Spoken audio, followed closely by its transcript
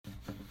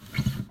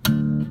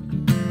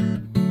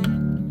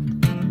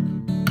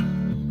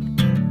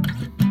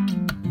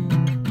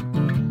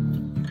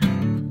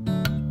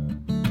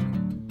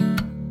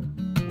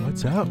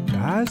up,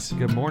 guys?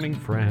 Good morning,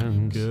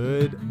 friends.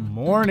 Good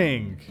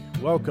morning.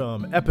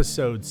 Welcome,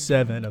 episode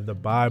 7 of the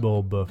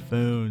Bible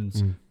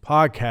Buffoons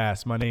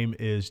podcast. My name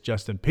is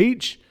Justin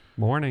Peach.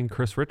 Morning,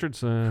 Chris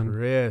Richardson.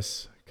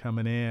 Chris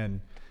coming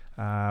in.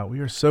 We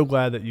are so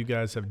glad that you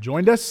guys have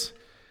joined us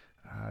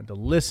to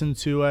listen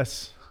to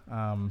us.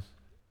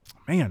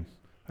 Man,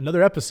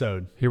 another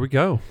episode. Here we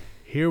go.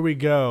 Here we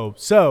go.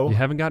 So, You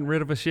haven't gotten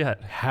rid of us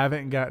yet.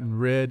 haven't gotten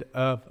rid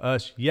of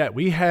us yet.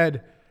 We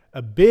had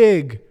a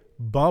big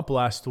bump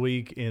last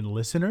week in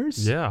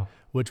listeners, Yeah.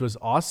 which was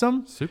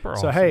awesome. Super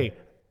So, awesome. hey,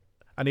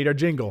 I need our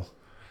jingle.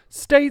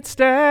 State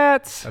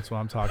stats. That's what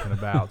I'm talking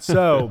about.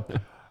 So,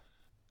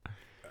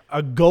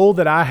 a goal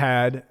that I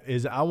had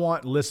is I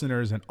want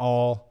listeners in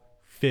all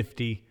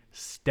 50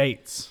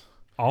 states.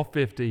 All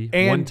 50.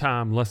 And- one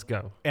time. Let's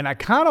go. And I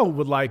kind of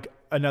would like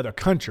another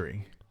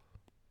country.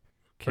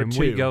 Can or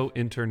we two. go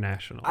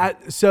international?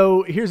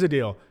 So, here's the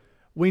deal.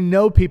 We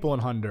know people in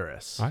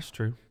Honduras. That's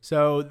true.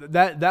 So,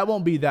 that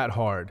won't be that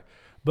hard.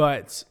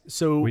 But,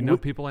 so... We know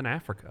people in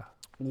Africa.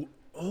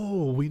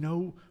 we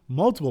know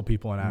multiple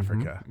people in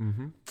Africa.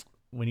 Mm-hmm.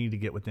 We need to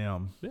get with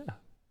them. Yeah.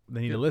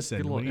 They need Get- to listen.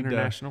 get a little We need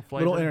international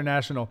flavor. Little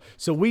international.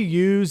 So we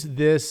use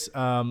this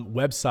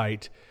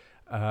website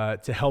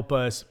to help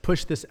us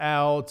push this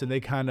out, and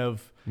they kind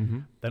of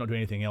they don't do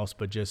anything else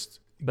but just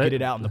get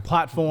it out in the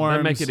platforms.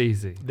 They make it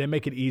easy. They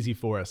make it easy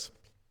for us.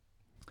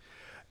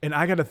 And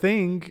I got a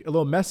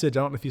little message.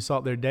 I don't know if you saw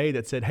it the other day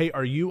that said, "Hey,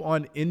 are you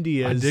on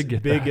India's did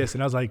get biggest?"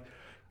 And I was like,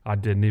 I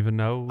didn't even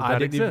know that I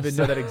didn't exists. even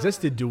know that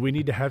existed. Do we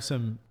need to have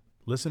some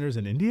listeners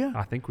in India?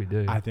 I think we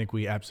do. I think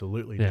we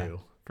absolutely yeah,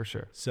 do. for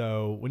sure.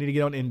 So we need to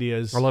get on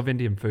India's. I love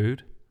Indian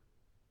food.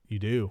 You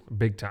do.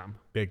 Big time.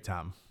 Big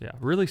time. Yeah,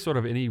 really sort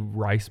of any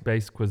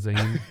rice-based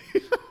cuisine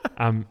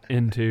I'm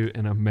into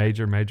in a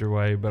major, major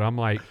way. But I'm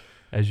like,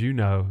 as you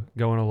know,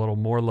 going a little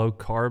more low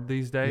carb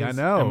these days. Yeah, I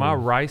know. And my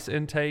rice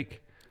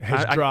intake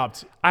Has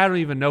dropped. I don't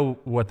even know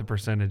what the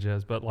percentage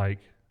is, but like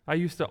I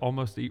used to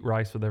almost eat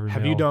rice with every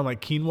Have meal. you done like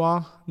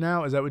quinoa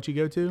now? Is that what you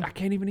go to? I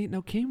can't even eat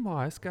no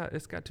quinoa.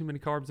 It's got too many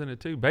carbs in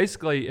it too.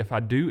 Basically, if I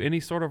do any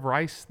sort of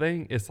rice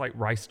thing, it's like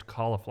riced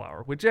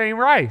cauliflower, which ain't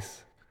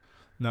rice.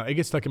 No, it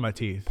gets stuck in my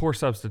teeth. Poor It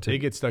substitute.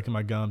 gets stuck in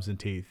my gums and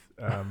teeth.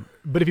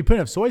 But if you put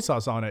enough soy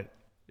sauce on it,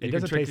 it You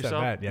can doesn't trick taste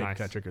yourself? that bad. Yeah, you Nice.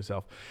 can trick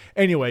yourself.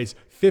 Anyways,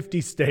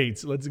 50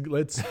 states. Let's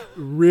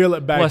reel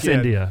it back Plus in.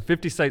 India.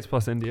 50 states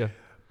plus India.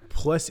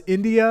 Plus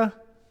India,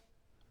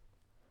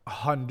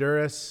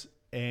 Honduras,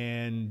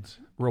 and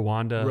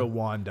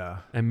Rwanda.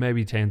 And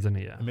maybe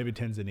Tanzania. and maybe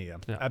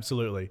Tanzania. Yeah.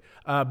 Absolutely.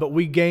 But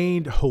we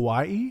gained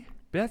Hawaii.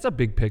 That's a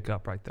big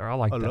pickup right there. I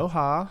like that.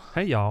 Aloha.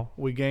 Hey, y'all.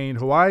 We gained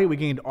Hawaii, we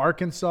gained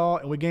Arkansas,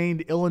 and we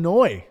gained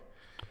Illinois.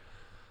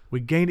 We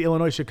gained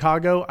Illinois,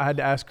 Chicago. I had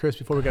to ask Chris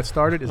before we got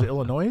started, is it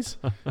Illinois?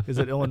 Is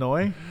it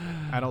Illinois?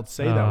 I don't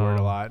say that word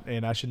a lot,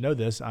 and I should know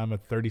this. I'm a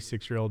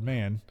 36-year-old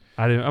man.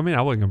 I wasn't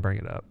going to bring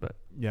it up, but.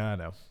 Yeah, I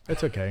know.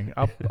 It's okay.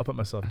 I'll put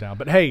myself down.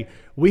 But, hey,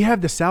 we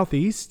have the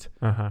Southeast.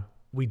 Uh-huh.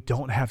 We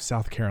don't have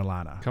South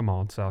Carolina. Come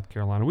on, South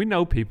Carolina. We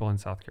know people in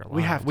South Carolina.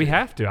 We have to. We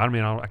have to. I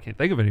mean, I can't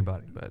think of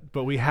anybody, but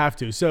But we have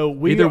to.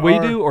 So either we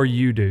do or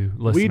you do,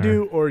 listener. We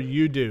do or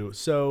you do.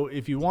 So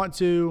if you want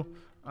to,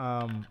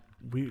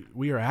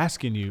 we are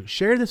asking you,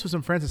 share this with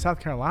some friends in South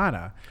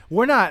Carolina.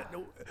 We're not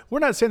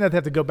saying that they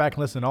have to go back and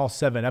listen to all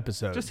 7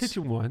 episodes. Just hit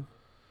you one.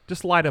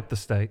 Just light up the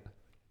state.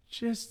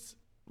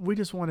 We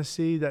just want to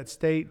see that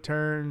state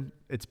turn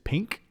its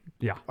pink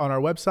Yeah. on our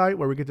website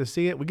where we get to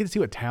see it. We get to see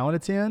what town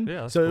it's in.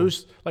 Yeah, that's so it cool.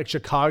 was like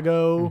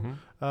Chicago.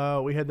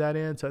 We had that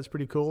in, so that's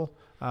pretty cool.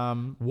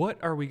 What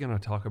are we going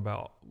to talk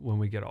about when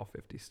we get all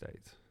 50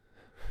 states?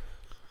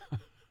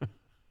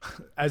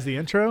 As the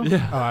intro?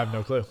 Yeah. Oh, I have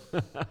no clue.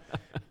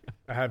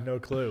 I have no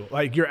clue.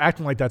 Like, you're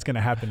acting like that's going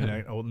to happen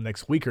in the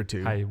next week or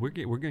two. Hey, we're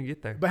going to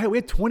get there. But hey, we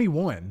have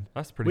 21.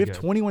 That's pretty We good.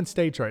 have 21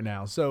 states right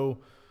now. So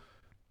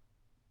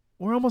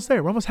we're almost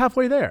there. We're almost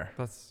halfway there.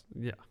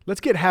 Yeah.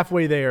 Let's get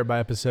halfway there by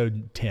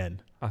episode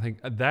 10. I think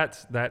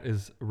that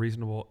is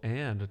reasonable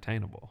and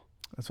attainable.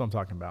 That's what I'm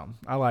talking about.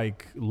 I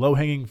like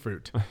low-hanging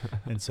fruit.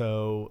 And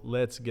so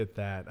let's get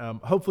that.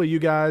 Hopefully you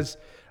guys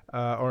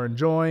are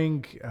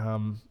enjoying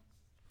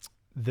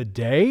the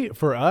day.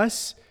 For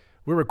us,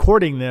 we're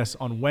recording this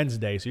on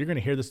Wednesday, so you're going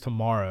to hear this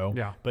tomorrow.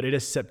 Yeah. But it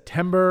is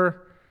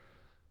September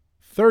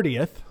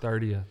 30th,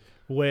 30th.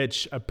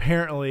 which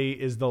apparently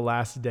is the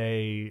last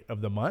day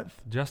of the month.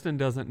 Justin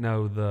doesn't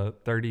know the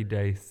 30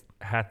 days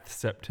hath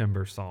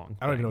September song.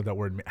 I don't even know what that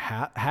word means.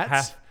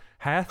 Hats?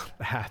 Hath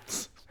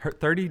Hats.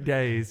 30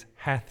 days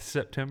hath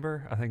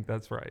September. I think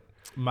that's right.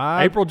 April.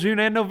 April, June,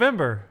 and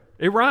November.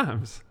 It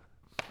rhymes.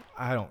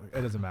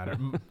 It doesn't matter.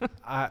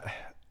 I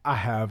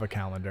have a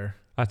calendar.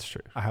 That's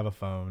true. I have a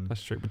phone.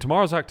 That's true. But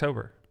tomorrow's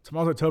October.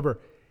 Tomorrow's October.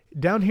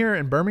 Down here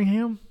in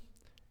Birmingham,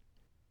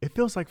 it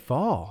feels like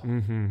fall.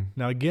 Mm-hmm.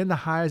 Now, again, the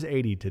high is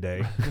 80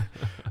 today.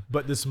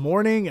 But this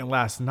morning and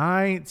last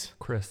night,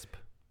 Crisp.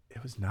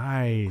 it was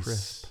nice.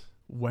 Crisp.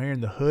 Wearing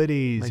the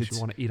hoodies. Makes you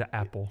want to eat an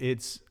apple.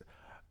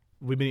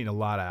 We've been eating a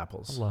lot of I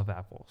apples. love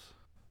apples.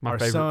 My Our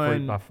favorite son-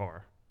 fruit by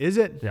far. Is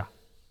it? Yeah.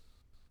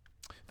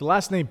 The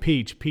last name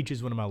Peach. Peach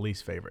is one of my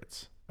least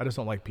favorites. I just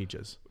don't like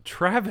peaches.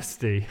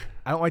 Travesty.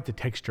 I don't like the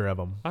texture of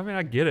them. I mean,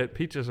 I get it.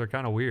 Peaches are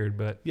kind of weird,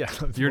 but Yeah.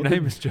 your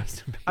name is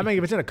Justin Peach. I mean,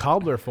 if it's in a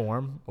cobbler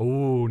form.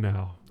 Oh,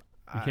 no.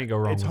 You can't go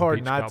wrong It's with hard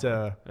peach not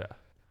cobbler. to.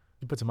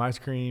 You put some ice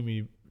cream,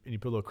 and you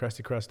put a little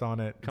crusty crust on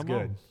it. It's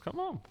good. Come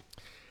on.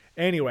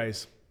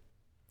 Anyways,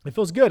 it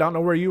feels good. I don't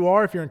know where you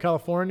are. If you're in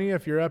California,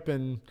 if you're up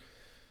in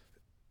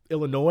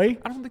Illinois,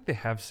 I don't think they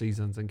have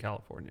seasons in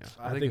California.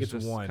 I think it's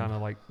just one. kind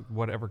of like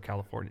whatever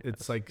California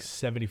it's is. like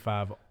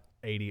 75,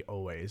 80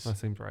 always. That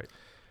seems right.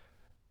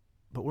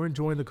 But we're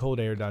enjoying the cold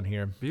air down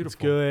here. Beautiful. It's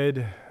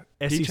good.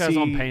 Peach has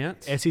on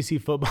pants.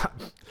 SEC football.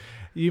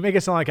 You make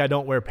it sound like I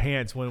don't wear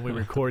pants when we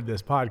record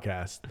this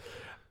podcast.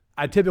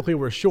 I typically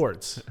wear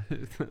shorts.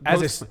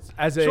 As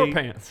a short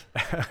pants.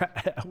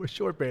 I wear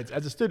short pants.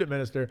 As a student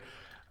minister,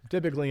 I'm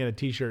typically in a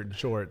t-shirt and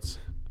shorts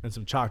and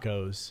some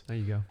Chacos. There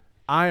you go.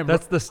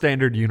 That's the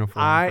standard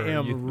uniform. I for a youth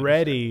am minister.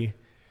 ready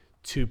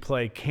to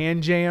play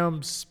can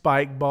jam,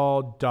 spike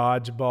ball,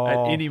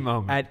 dodgeball At any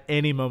moment. At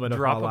any moment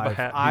Drop of of my a life,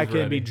 hat, I he's can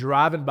ready. be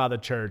driving by the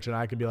church and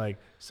I can be like,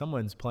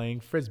 someone's playing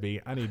frisbee.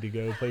 I need to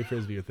go play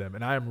frisbee with them,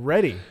 and I am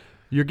ready.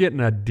 You're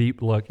getting a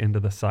deep look into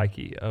the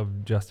psyche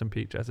of Justin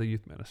Peach as a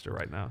youth minister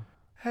right now.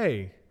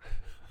 Hey,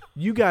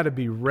 you got to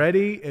be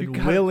ready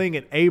and willing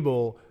and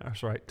able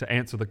That's right. To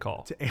answer the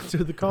call. to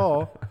answer the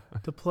call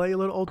to play a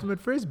little ultimate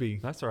frisbee.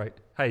 That's right.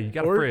 Hey, you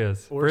got to Or-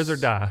 frizz. or Frizz or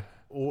s- die.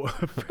 Or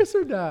frizz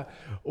or die,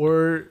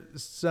 or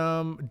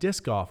some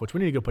disc golf, which we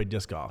need to go play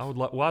disc golf. I'd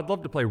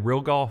love to play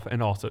real golf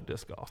and also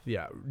disc golf.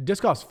 Yeah,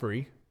 disc golf's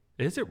free.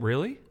 Is it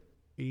really?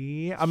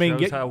 Yeah, I mean,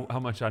 Shows how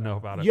much I know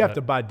about it. you have but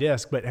to buy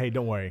disc, but hey,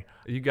 don't worry.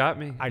 You got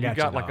me. I got you you,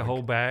 got like a dog.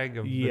 whole bag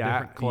of the Yeah,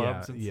 different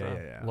clubs yeah, and yeah, stuff.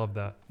 yeah. Love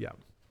that. Yeah,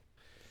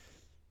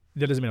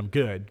 that doesn't mean I'm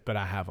good, but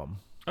I have them.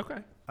 Okay.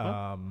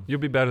 Well, you'll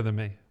be better than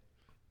me.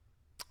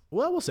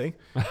 Well, we'll see.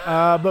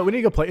 But we need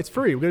to go play. It's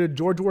free. We go to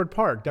George Ward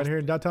Park down here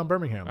in downtown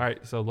Birmingham. All right.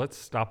 So let's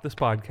stop this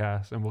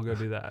podcast and we'll go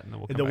do that, and then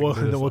we'll come And then back we'll, and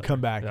do then this we'll later. come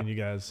back Yeah. and you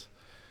guys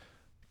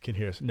can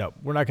hear us. No,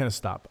 we're not going to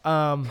stop.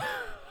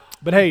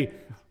 But hey,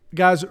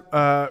 guys,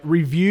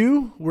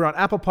 review. We're on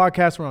Apple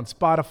Podcasts, we're on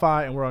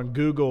Spotify, and we're on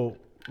Google.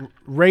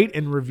 Rate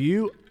and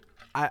review.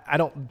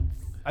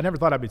 I never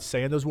thought I'd be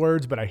saying those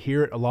words, but I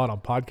hear it a lot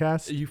on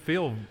podcasts. You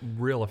feel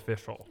real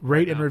official.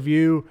 Rate and now.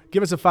 review.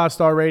 Give us a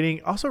 5-star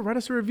rating. Also, write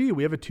us a review.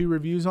 We have 2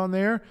 reviews on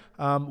there.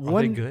 Are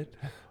they good?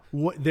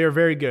 They're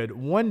very good.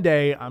 One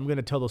day, I'm going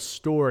to tell the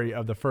story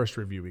of the first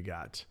review we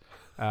got.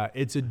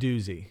 It's a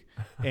doozy,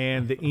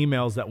 and the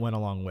emails that went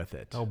along with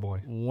it. Oh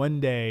boy. One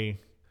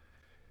day,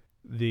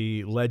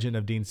 the legend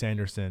of Dean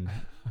Sanderson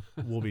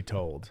will be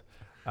told.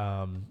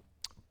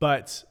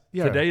 But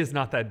yeah, Today is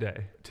not that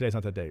day. today's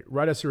not that day.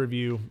 Write us a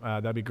review.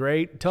 That'd be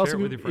great. Tell Share us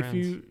it with your if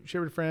you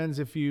share it with friends.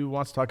 If you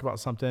want to talk about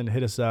something,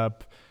 hit us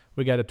up.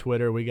 We got a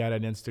Twitter. We got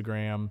an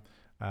Instagram.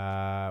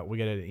 We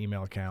got an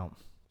email account.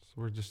 So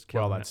we're just For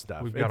all killing that it.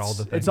 stuff. We've got all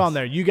the things. It's on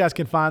there. You guys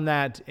can find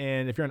that,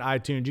 and if you're on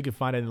iTunes, you can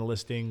find it in the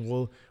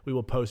listing. We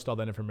will post all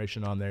that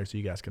information on there so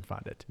you guys can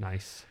find it.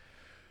 Nice.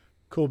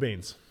 Cool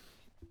beans.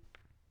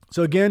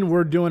 So again,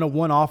 we're doing a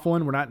one-off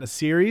one. We're not in a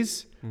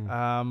series.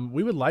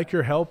 We would like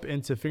your help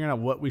into figuring out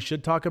what we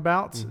should talk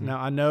about. Now,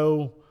 I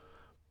know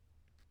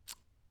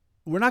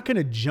we're not going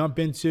to jump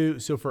into.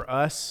 So for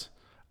us,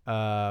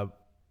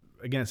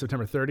 again,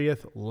 September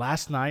 30th.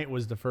 Last night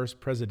was the first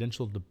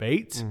presidential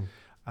debate.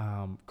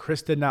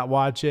 Chris did not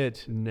watch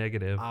it.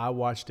 Negative. I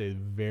watched a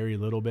very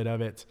little bit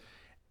of it,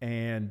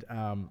 and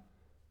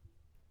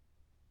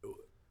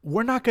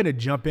we're not going to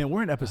jump in.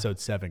 We're in episode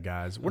 7,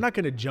 guys. We're not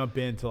going to jump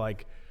into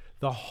like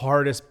the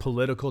hardest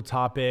political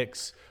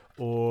topics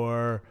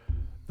or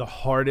the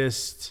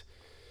hardest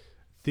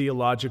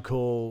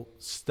theological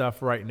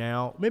stuff right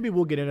now. Maybe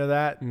we'll get into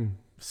that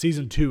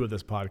season 2 of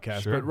this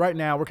podcast. Sure. But right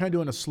now, we're kind of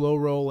doing a slow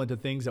roll into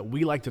things that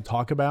we like to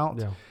talk about.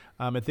 Yeah.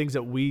 And things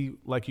that we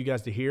like you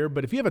guys to hear.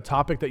 But if you have a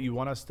topic that you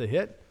want us to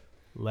hit,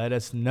 let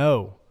us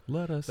know.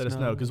 Let us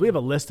know. Because we have a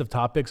list of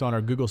topics on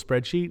our Google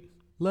spreadsheet.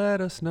 Let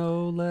us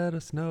know. Let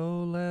us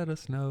know. Let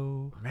us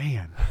know.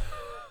 Man,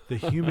 the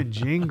human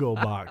jingle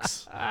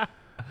box.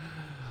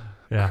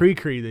 Yeah.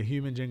 Cree, the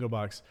human jingle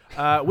box.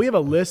 We have a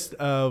list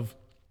of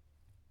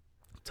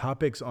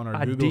topics on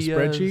our Google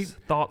spreadsheet.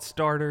 Thought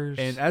starters.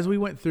 And as we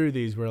went through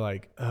these, we're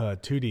like,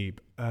 too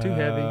deep. Too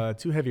heavy.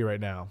 Too heavy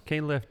right now.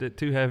 Can't lift it.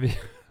 Too heavy.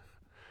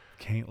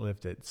 Can't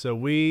lift it. So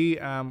we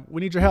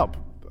need your help.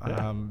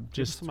 Yeah.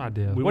 Just some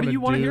idea. we What do you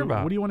wanna wanna hear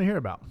about? What do you want to hear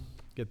about?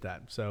 Get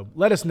that. So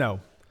let us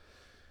know.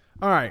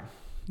 All right,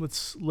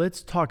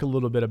 let's talk a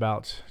little bit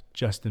about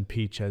Justin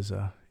Peach as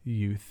a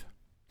youth.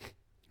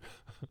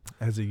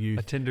 A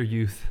tender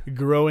youth.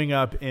 Growing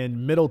up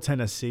in Middle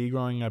Tennessee,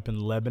 growing up in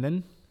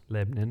Lebanon,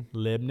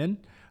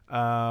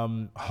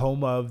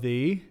 home of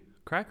the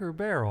Cracker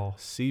Barrel.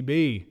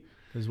 CB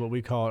is what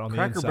we call it on the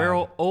Cracker inside.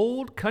 Barrel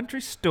Old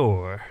Country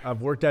Store.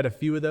 I've worked at a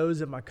few of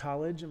those at my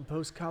college and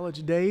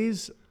post-college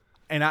days.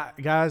 And I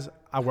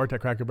worked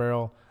at Cracker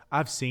Barrel.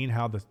 I've seen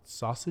how the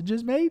sausage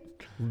is made,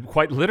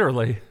 Quite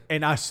literally.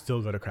 and I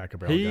still go to Cracker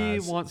Barrel, He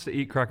guys. wants to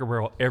eat Cracker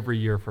Barrel every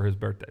year for his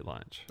birthday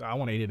lunch. I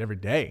want to eat it every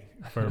day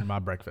for my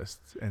breakfast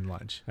and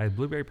lunch. Hey,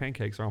 blueberry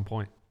pancakes are on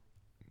point.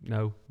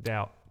 No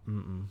doubt.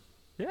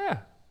 Yeah.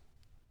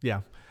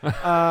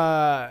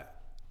 Yeah.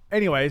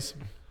 Anyways,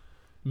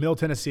 Middle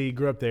Tennessee,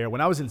 grew up there.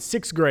 When I was in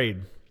 6th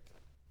grade,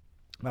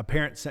 my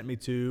parents sent me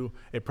to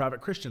a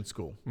private Christian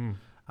school.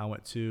 I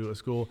went to a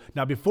school.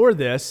 Now, before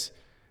this,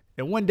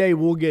 and one day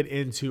we'll get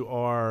into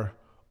our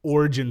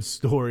origin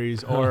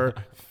stories or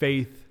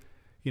faith,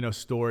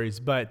 stories.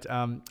 But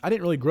I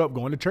didn't really grow up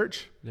going to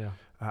church. Yeah.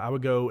 I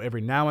would go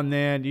every now and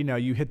then.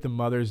 You hit the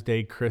Mother's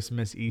Day,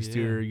 Christmas,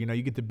 Easter. You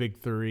get the big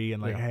three,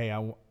 and hey,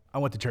 I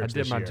went to church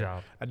this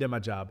year. I did my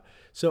job.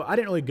 So I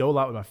didn't really go a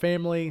lot with my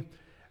family,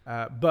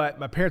 but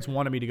my parents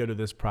wanted me to go to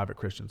this private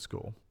Christian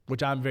school,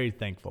 which I'm very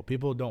thankful.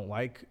 People don't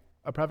like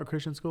private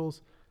Christian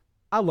schools.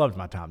 I loved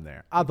my time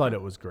there. I thought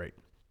it was great.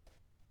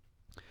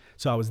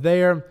 So I was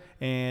there,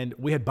 and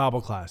we had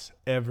Bible class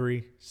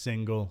every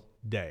single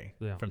day.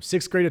 Yeah. From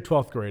 6th grade to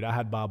 12th grade, I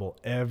had Bible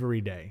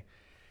every day.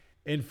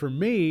 And for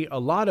me, a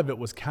lot of it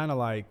was kind of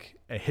like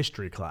a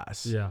history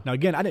class. Yeah. Now,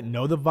 again, I didn't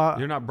know the Bible.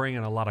 You're not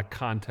bringing a lot of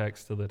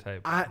context to the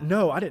table. I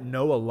didn't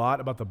know a lot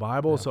about the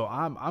Bible, so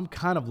I'm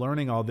kind of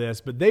learning all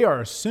this. But they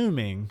are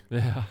assuming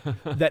Yeah.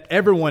 that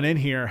everyone in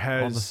here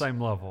has On the same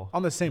level.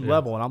 on the same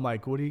level, and I'm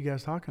like, what are you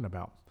guys talking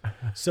about?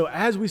 So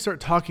as we start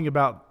talking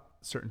about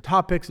certain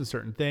topics and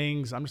certain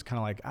things, I'm just kind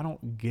of like, I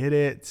don't get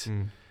it.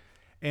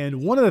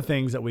 And one of the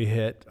things that we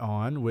hit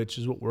on, which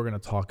is what we're going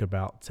to talk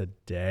about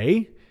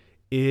today,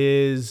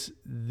 is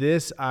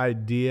this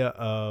idea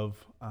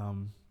of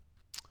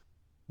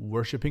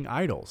worshiping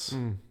idols.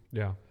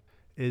 Yeah.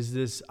 Is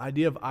this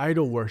idea of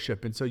idol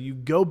worship. And so you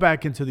go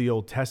back into the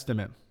Old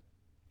Testament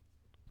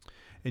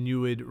and you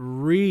would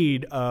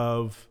read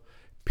of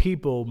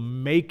people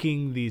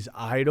making these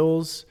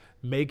idols,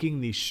 making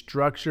these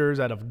structures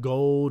out of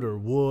gold or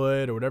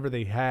wood or whatever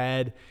they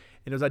had.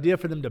 And it was an idea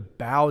for them to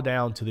bow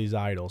down to these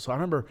idols. So I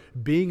remember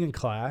being in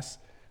class.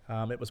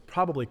 It was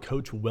probably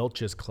Coach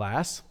Welch's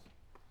class.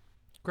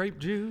 Grape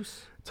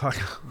juice.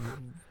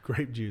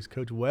 Grape juice,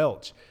 Coach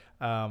Welch,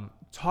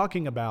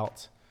 talking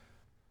about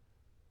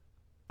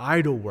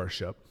idol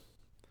worship,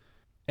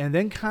 and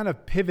then kind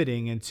of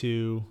pivoting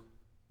into,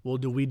 well,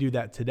 do we do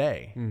that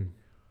today?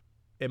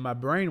 And my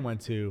brain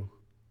went to,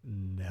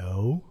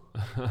 no.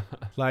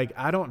 Like,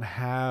 I don't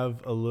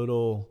have a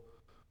little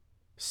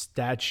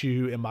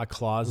statue in my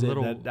closet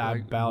that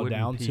I bow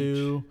down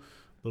to.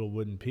 Little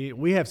wooden peach.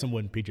 We have some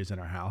wooden peaches in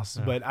our house,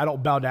 but I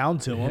don't bow down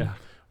to them,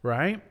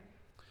 right?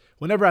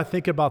 Whenever I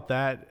think about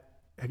that,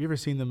 have you ever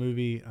seen the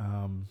movie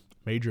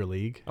Major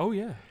League? Oh,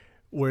 yeah.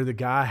 Where the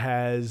guy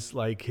has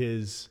like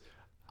his,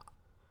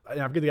 I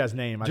forget the guy's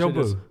name.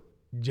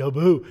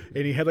 Jobu.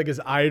 And he had like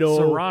his idol.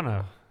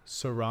 Serrano.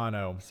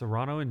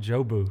 And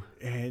Jobu.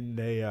 And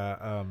they,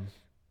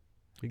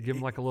 You give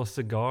him like a little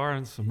cigar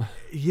and some.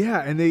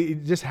 Yeah. And they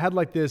just had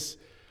like this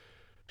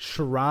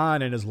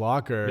shrine in his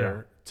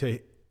locker to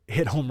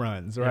hit home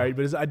runs, right? Yeah.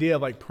 But his idea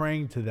of like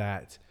praying to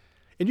that.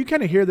 And you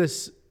kind of hear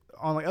this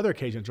on like other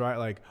occasions, right?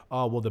 Like,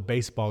 oh, well, the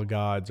baseball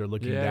gods are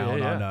looking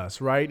down on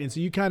us, right? And so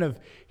you kind of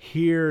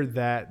hear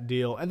that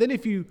deal. And then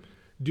if you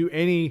do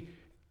any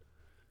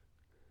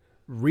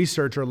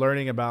research or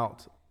learning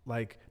about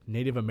like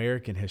Native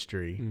American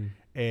history,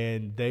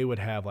 and they would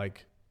have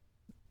like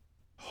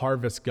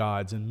harvest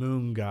gods and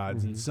moon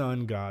gods and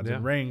sun gods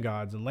and rain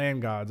gods and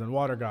land gods and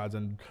water gods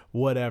and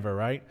whatever,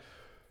 right?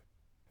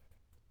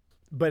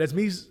 But as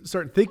me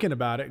start thinking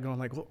about it, going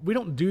like, well, we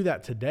don't do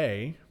that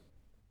today.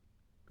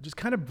 Just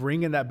kind of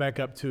bringing that back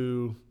up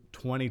to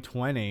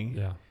 2020.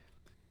 Yeah.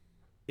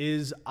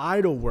 Is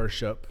idol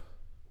worship,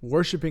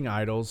 worshiping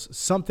idols,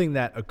 something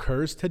that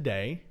occurs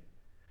today?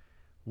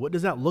 What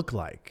does that look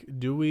like?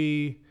 Do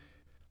we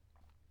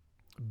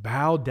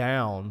bow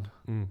down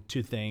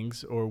to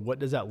things, or what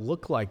does that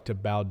look like to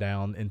bow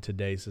down in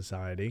today's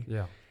society?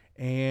 Yeah.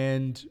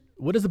 And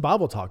what does the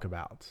Bible talk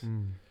about?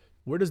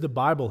 Where does the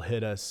Bible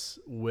hit us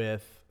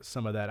with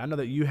some of that? I know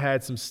that you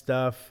had some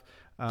stuff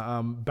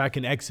back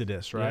in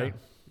Exodus, right?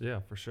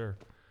 Yeah, for sure.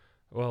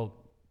 Well,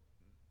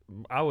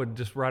 I would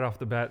just right off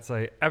the bat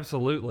say,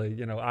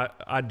 absolutely.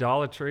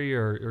 Idolatry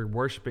or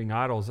worshiping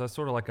idols, that's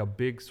sort of like a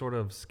big sort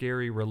of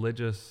scary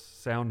religious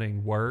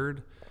sounding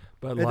word.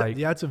 But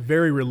it's a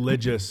very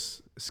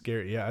religious,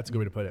 scary. Yeah, that's a good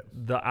way to put it.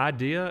 The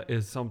idea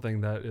is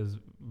something that is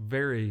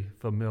very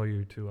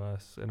familiar to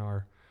us in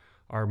our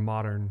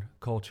modern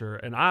culture.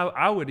 And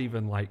I would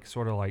even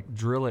sort of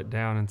drill it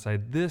down and say,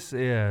 this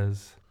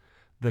is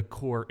the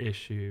core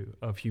issue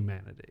of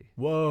humanity.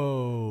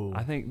 Whoa.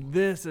 I think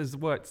this is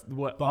what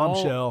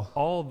bombshell.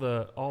 All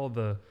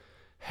the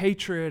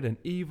hatred and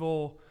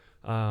evil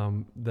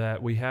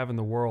that we have in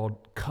the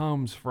world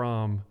comes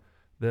from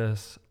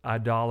this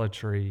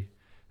idolatry.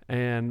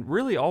 And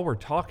really all we're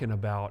talking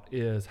about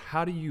is,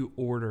 how do you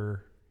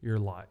order your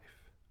life,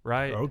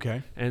 right?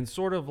 Okay. And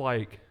sort of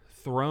like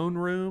throne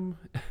room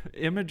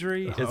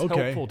imagery is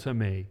helpful to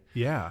me.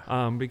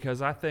 Yeah.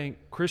 Because I think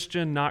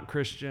Christian, not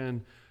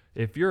Christian,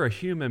 if you're a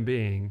human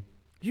being,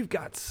 you've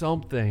got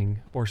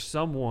something or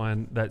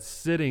someone that's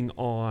sitting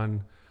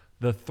on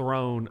the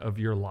throne of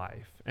your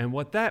life. And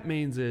what that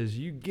means is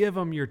you give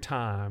them your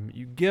time,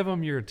 you give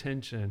them your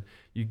attention,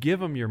 you give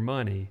them your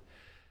money.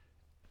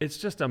 It's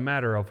just a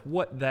matter of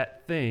what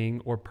that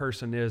thing or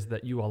person is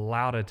that you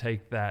allow to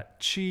take that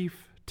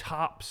chief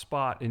top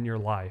spot in your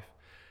life.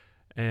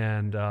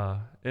 And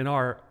in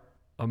our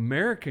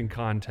American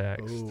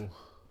context, Ooh.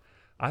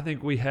 I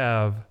think we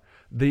have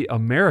the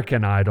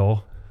American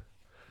Idol.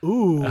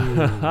 Ooh.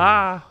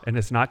 And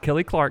it's not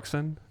Kelly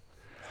Clarkson.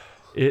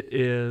 It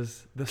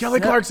is the Kelly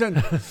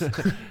Clarkson.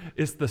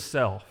 It's the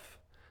self.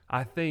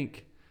 I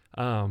think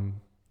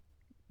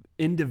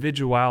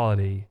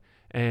individuality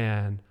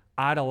and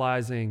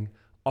idolizing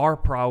our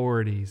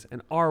priorities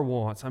and our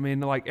wants. I mean,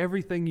 like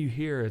everything you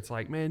hear, it's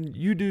like, man,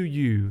 you do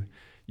you.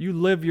 You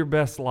live your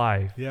best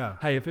life. Yeah.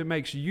 Hey, if it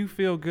makes you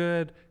feel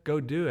good, go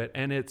do it.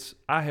 And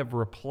I have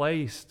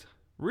replaced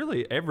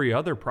really every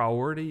other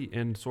priority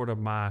in sort of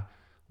my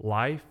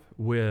life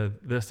with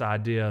this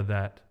idea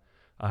that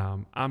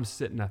I'm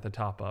sitting at the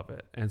top of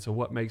it. And so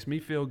what makes me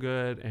feel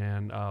good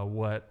and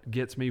what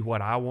gets me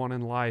what I want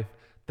in life,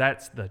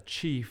 that's the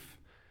chief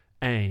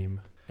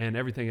aim, and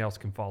everything else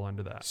can fall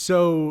under that.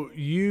 So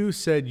you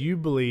said you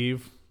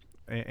believe,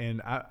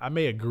 and I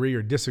may agree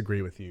or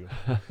disagree with you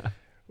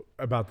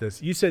about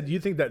this. You said you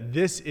think that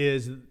this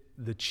is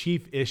the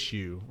chief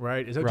issue,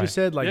 right? Is that what you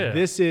said? Like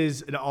this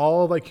is in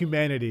all of like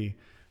humanity,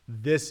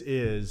 this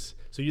is,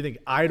 so you think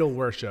idol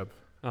worship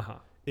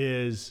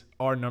is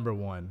our number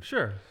one.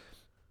 Sure.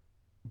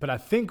 But I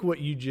think what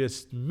you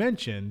just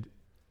mentioned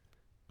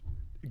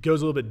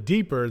goes a little bit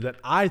deeper that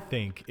I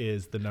think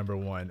is the number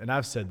one. And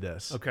I've said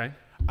this. Okay.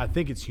 I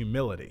think it's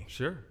humility.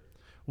 Sure.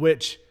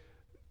 Which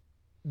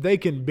they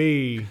can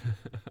be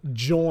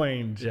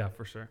joined. Yeah,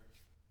 for sure.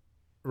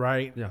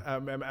 Right? Yeah.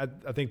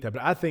 I think that.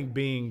 But I think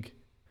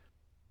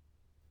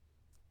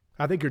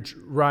you're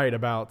right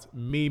about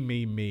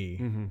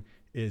me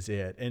is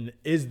it. And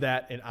is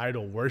that an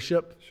idol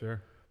worship?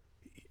 Sure.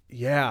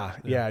 Yeah.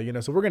 You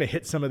know, so we're going to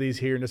hit some of these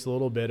here in just a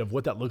little bit of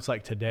what that looks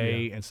like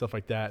today and stuff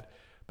like that.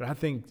 But I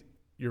think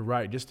you're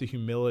right. Just the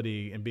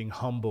humility and being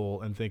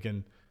humble and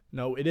thinking,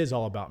 no, it is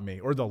all about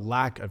me, or the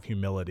lack of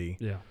humility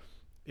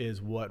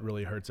is what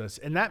really hurts us.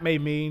 And that may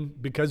mean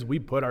because we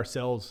put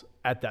ourselves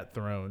at that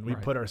throne, we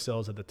put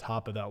ourselves at the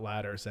top of that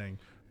ladder saying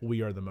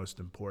we are the most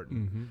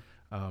important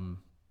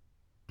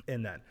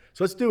in that.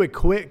 So let's do a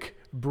quick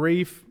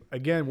brief.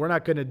 Again, we're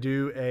not going to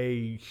do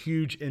a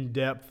huge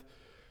in-depth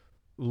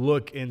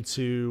look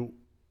into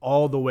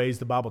all the ways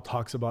the Bible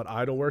talks about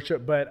idol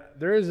worship, but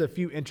there is a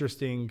few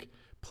interesting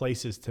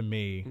places to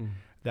me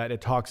that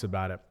it talks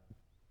about it.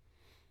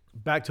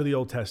 Back to the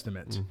Old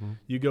Testament.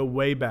 You go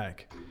way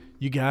back.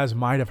 You guys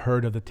might have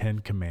heard of the Ten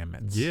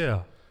Commandments.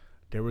 Yeah.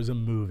 There was a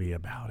movie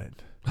about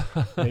it.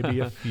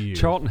 Maybe a few.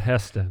 Charlton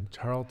Heston.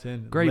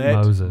 Great Let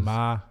Moses.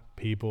 My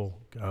people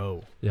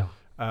go. Yeah.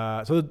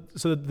 So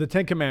the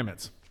Ten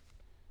Commandments.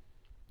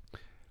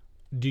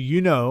 Do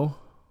you know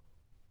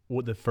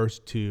what the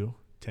first two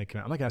Ten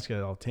Commandments? I'm not going to ask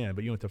you all 10,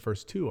 but you know what the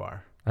first two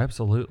are.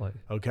 Absolutely.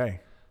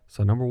 Okay.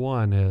 So number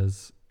one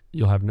is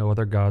you'll have no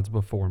other gods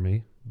before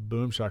me.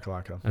 Boom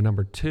shakalaka. And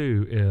number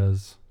two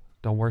is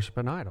don't worship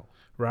an idol.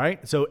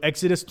 Right? So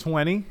Exodus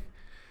 20,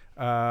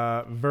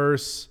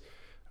 verse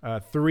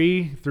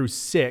 3 through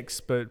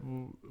 6, but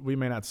we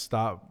may not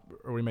stop,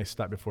 or we may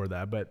stop before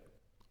that. But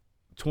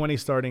 20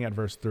 starting at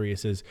verse 3, it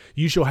says,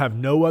 you shall have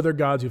no other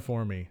gods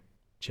before me.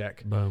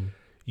 Check. Boom.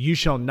 You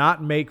shall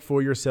not make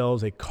for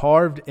yourselves a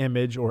carved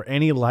image or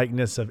any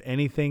likeness of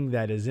anything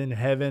that is in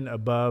heaven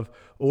above,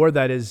 or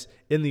that is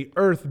in the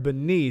earth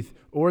beneath,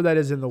 or that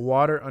is in the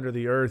water under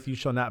the earth. You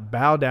shall not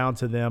bow down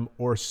to them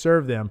or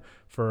serve them,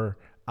 for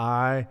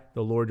I,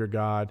 the Lord your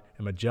God,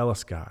 am a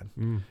jealous God.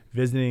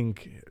 Visiting.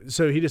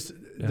 So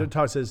the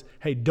talk says,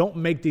 hey, don't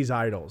make these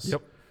idols.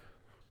 Yep.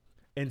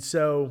 And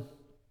so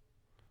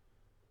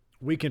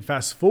we can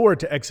fast forward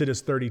to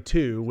Exodus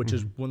 32, which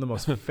is one of the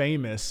most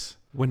famous.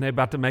 When they're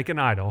about to make an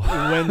idol.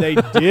 When they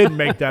did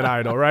make that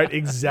idol, right?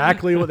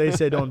 Exactly what they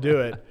said, don't do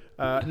it.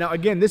 Now,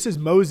 again, this is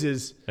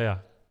Moses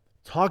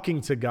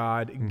talking to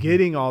God,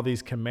 getting all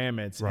these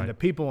commandments, and the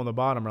people on the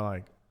bottom are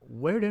like,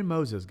 where did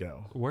Moses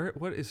go?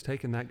 What is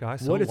taking that guy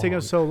so long? What is taking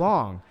him so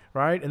long,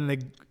 right? And they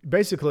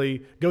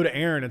basically go to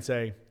Aaron and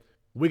say,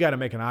 we got to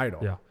make an idol.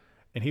 Yeah.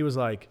 And he was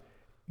like,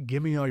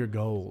 give me all your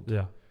gold.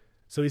 Yeah.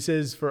 So he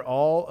says for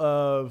all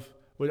of,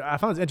 what I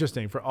found this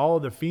interesting, for all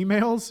of the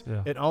females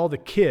and all the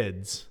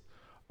kids,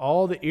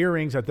 all the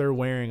earrings that they're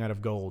wearing out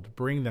of gold,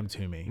 bring them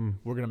to me.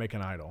 We're going to make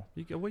an idol.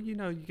 You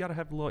got to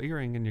have a little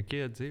earring in your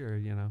kid's ear,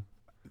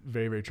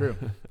 Very, very true.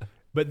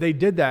 But they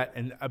did that,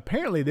 and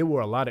apparently they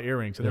wore a lot of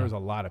earrings, so there was a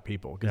lot of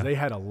people because they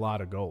had a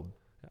lot of gold.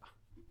 Yeah.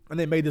 And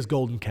they made this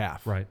golden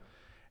calf. Right.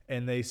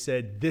 And they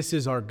said, this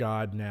is our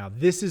God now.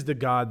 This is the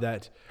God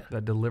that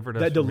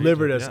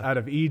delivered us out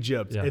of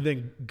Egypt. Yeah. And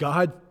then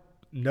God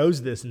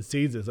knows this and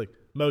sees this. Like,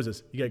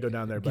 Moses, you got to go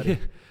down there, buddy.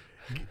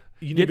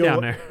 You need get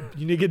down there.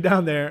 You need to get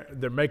down there.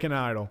 They're making an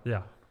idol.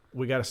 Yeah.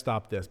 we got to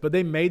stop this. But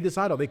they made this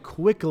idol. They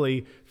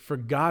quickly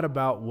forgot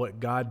about what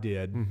God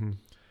did. Mm-hmm.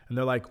 And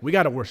they're like, we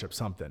got to worship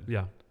something.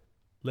 Yeah.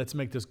 Let's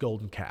make this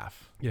golden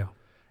calf. Yeah.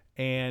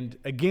 And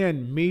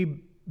again,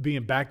 me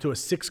being back to a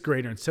 6th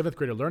grader and 7th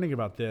grader learning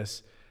about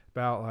this,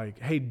 about like,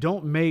 hey,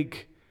 don't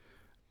make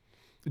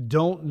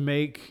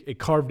a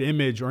carved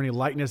image or any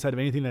likeness out of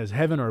anything that is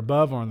heaven or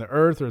above or on the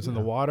earth or is in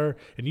the water,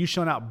 and you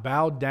shall not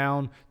bow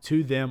down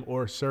to them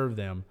or serve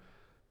them.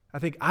 I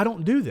think, I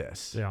don't do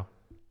this. Yeah.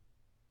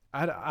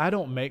 I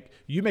don't make,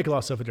 you make a lot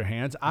of stuff with your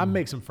hands. I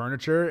make some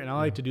furniture and I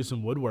like to do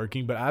some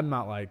woodworking, but I'm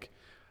not like,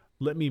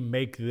 let me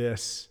make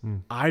this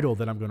idol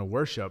that I'm going to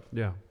worship.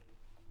 Yeah.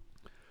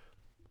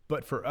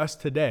 But for us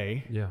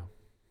today, Yeah.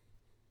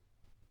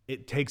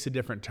 it takes a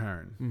different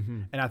turn.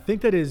 Mm-hmm. And I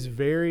think that is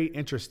very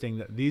interesting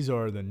that these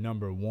are the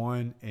number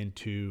 1 and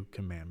 2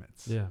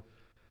 commandments. Yeah.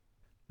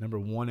 Number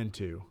 1 and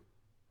 2.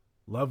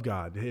 Love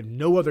God. Have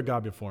no other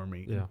God before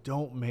me. Yeah.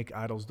 Don't make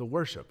idols to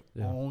worship.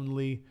 Yeah.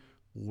 Only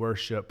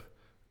worship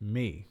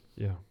me.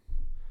 Yeah.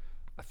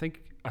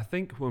 I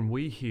think when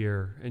we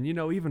hear, and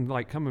even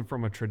like coming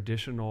from a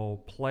traditional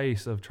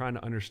place of trying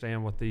to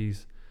understand what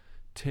these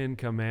 10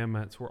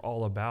 commandments were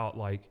all about,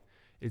 like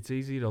it's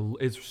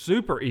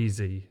super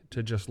easy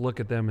to just look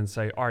at them and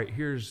say, all right,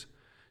 here's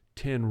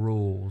 10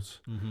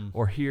 rules,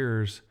 or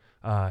here's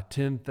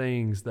 10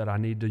 things that I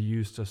need to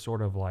use to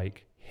sort of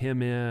like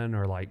hem in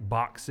or like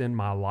box in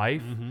my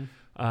life.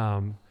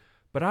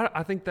 But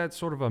I think that's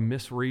sort of a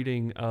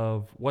misreading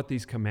of what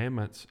these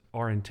commandments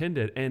are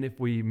intended. And if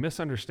we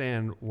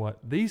misunderstand what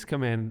these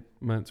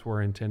commandments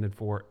were intended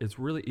for, it's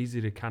really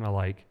easy to kind of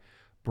like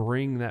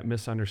bring that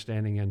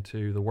misunderstanding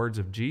into the words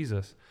of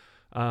Jesus.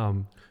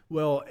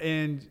 Well,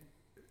 and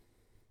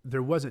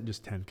there wasn't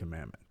just 10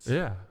 commandments.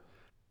 Yeah.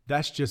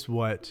 That's just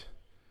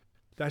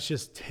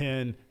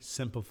 10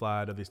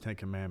 simplified of these 10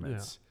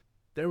 commandments.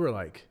 There were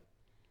like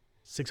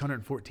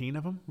 614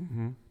 of them.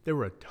 Mm-hmm. There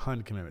were a ton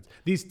of commandments.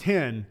 These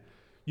 10,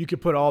 you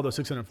could put all those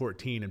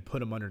 614 and put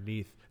them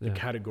underneath the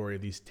category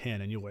of these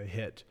 10 and you would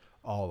hit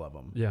all of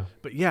them. Yeah.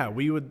 But yeah,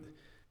 we would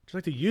just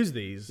like to use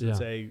these and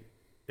say,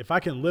 if I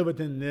can live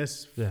within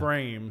this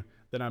frame,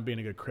 then I'm being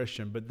a good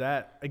Christian. But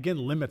that, again,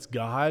 limits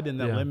God and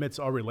that limits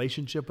our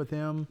relationship with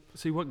him.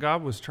 See, what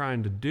God was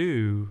trying to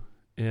do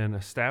in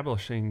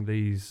establishing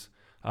these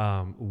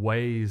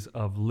ways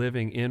of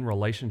living in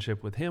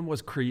relationship with him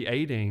was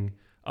creating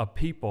a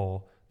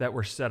people that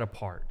were set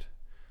apart.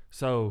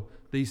 So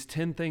these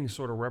 10 things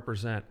sort of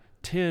represent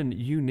 10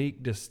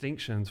 unique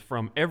distinctions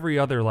from every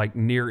other like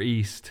Near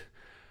East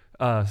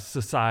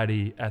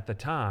society at the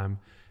time.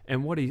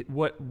 And what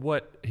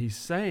he's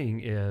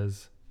saying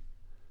is,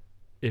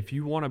 if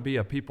you want to be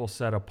a people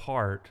set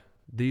apart,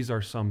 these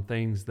are some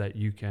things that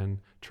you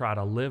can try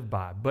to live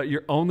by. But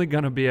you're only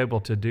going to be able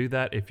to do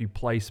that if you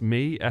place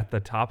me at the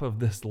top of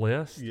this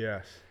list.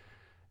 Yes.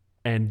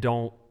 And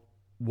don't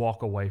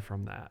walk away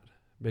from that,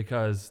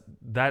 because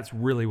that's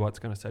really what's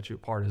going to set you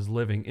apart, is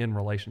living in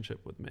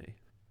relationship with me.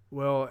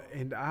 Well,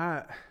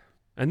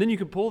 and then you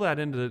can pull that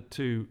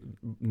into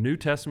New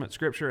Testament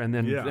scripture and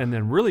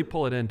then really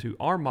pull it into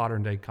our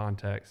modern day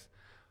context.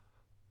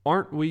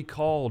 Aren't we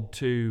called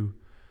to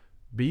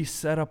be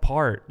set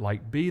apart,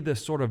 like be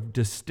this sort of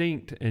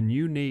distinct and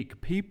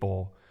unique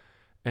people?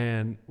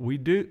 And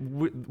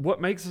what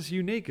makes us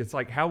unique? It's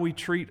like how we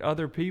treat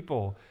other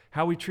people,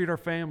 how we treat our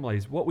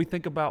families, what we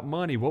think about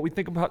money, what we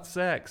think about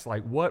sex,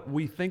 like what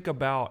we think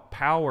about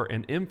power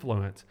and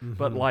influence. Mm-hmm.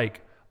 But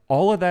like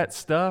all of that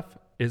stuff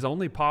is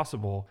only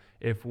possible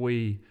if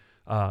we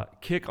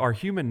kick our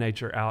human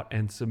nature out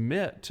and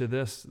submit to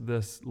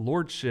this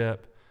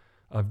lordship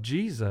of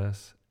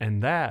Jesus.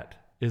 And that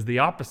is the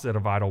opposite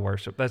of idol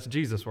worship. That's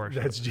Jesus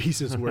worship. That's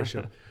Jesus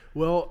worship.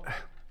 Well,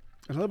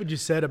 I love what you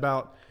said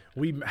about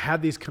we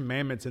have these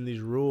commandments and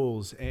these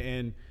rules,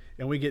 and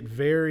we get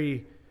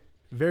very,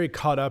 very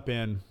caught up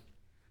in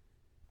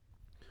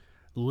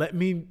let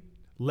me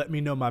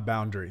know my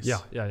boundaries.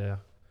 Yeah.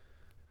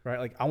 Right?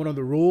 Like, I want to know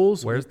the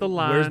rules. Where's the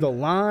line? Where's the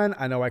line?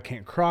 I know I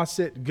can't cross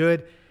it.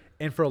 Good.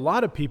 And for a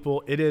lot of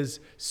people, it is,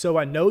 so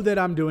I know that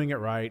I'm doing it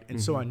right, and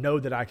so I know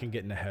that I can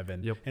get into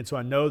heaven. Yep. And so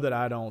I know that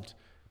I don't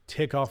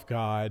tick off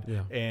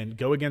God and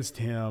go against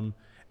him.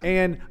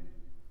 And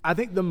I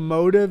think the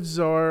motives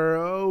are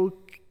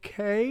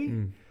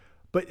okay,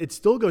 but it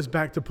still goes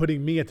back to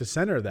putting me at the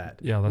center of that.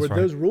 Yeah, that's where right.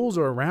 those rules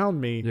are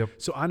around me. Yep.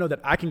 So I know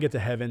that I can get to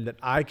heaven, that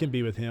I can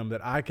be with him,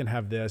 that I can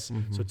have this.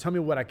 So tell me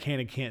what I can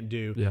and can't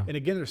do. Yeah. And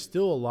again, there's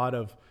still a lot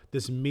of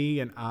this me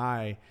and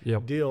I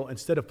deal,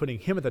 instead of putting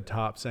him at the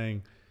top,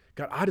 saying,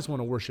 God, I just want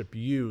to worship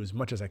you as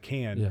much as I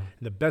can in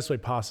the best way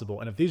possible.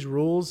 And if these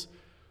rules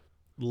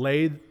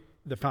lay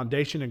the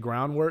foundation and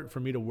groundwork for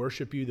me to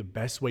worship you the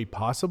best way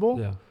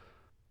possible,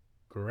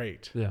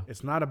 great. Yeah.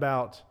 It's not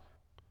about,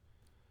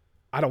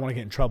 I don't want to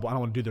get in trouble, I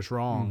don't want to do this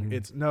wrong.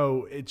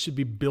 It should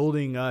be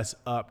building us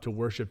up to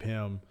worship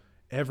him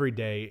every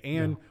day.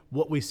 And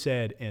what we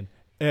said in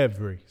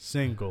every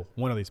single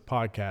one of these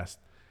podcasts,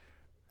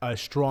 a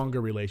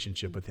stronger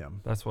relationship with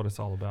him. That's what it's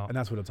all about. And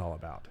that's what it's all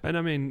about. And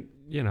I mean,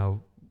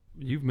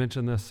 you've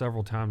mentioned this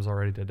several times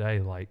already today,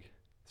 like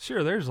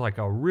Sure, there's like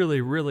a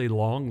really, really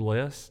long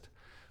list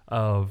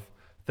of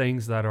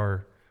things that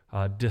are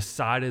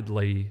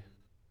decidedly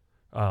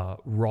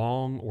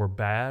wrong or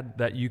bad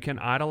that you can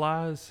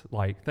idolize,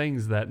 like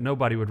things that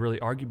nobody would really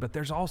argue. But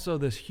there's also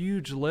this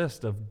huge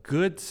list of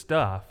good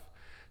stuff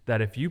that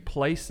if you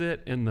place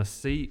it in the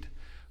seat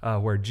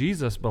where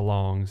Jesus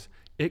belongs,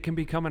 it can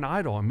become an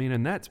idol. I mean,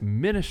 and that's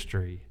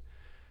ministry.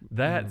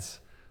 That's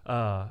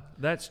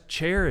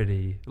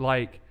charity.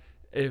 Like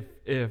if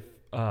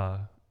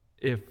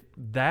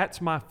that's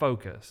my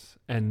focus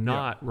and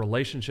not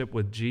relationship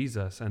with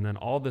Jesus, and then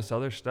all this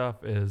other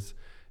stuff is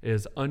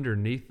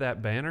underneath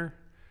that banner,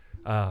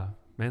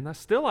 man, that's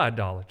still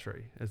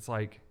idolatry. It's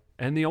like,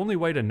 and the only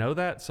way to know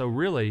that, so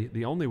really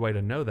the only way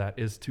to know that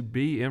is to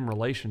be in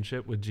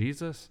relationship with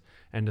Jesus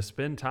and to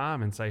spend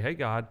time and say, hey,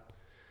 God,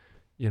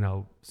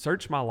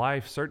 search my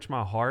life, search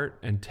my heart,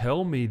 and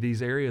tell me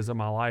these areas of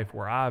my life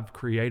where I've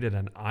created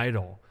an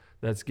idol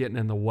that's getting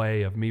in the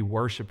way of me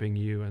worshiping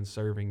you and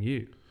serving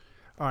you.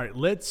 All right,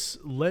 let's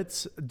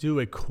do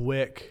a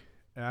quick,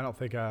 and I don't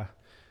think I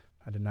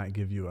did not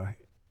give you a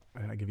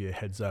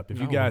heads up. If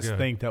you guys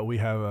think that we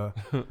have a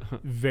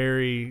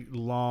very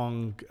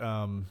long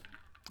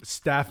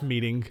staff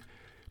meeting,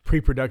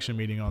 pre-production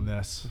meeting on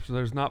this. So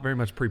there's not very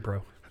much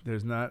pre-pro.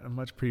 There's not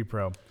much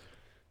pre-pro.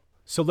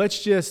 So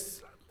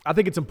I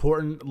think it's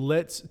important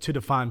to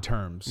define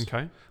terms.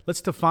 Okay.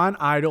 Let's define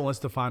idol, let's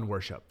define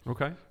worship.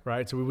 Okay.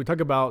 Right? So we talk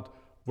about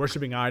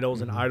worshiping idols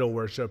and idol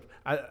worship.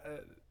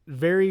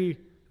 Very,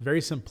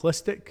 very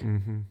simplistic,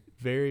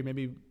 very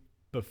maybe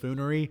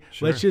buffoonery.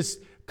 Sure. Let's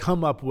just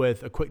come up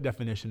with a quick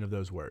definition of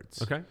those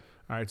words. Okay.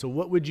 All right. So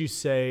what would you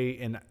say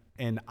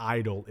an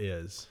idol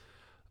is?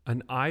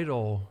 An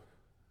idol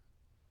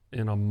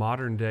in a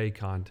modern day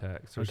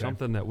context, or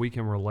something that we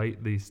can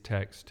relate these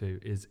texts to,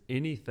 is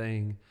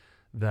anything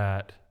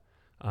that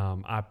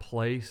I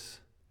place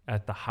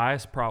at the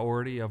highest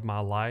priority of my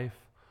life,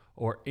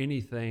 or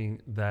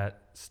anything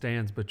that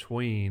stands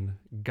between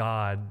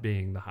God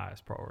being the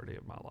highest priority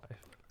of my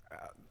life.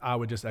 I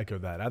would just echo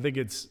that. I think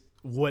it's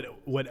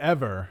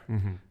whatever.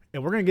 And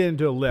we're going to get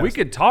into a list. We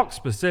could talk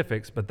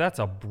specifics, but that's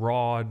a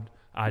broad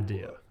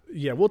idea.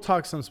 Yeah, we'll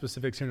talk some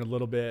specifics here in a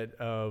little bit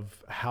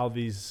of how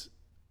these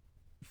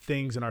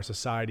things in our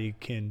society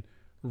can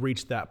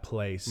reach that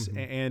place.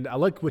 And I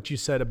like what you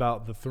said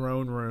about the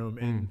throne room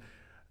and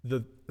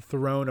the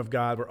throne of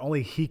God, where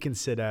only He can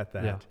sit at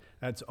that. Yeah.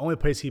 That's the only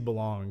place He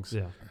belongs.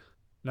 Yeah.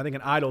 And I think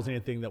an idol is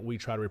anything that we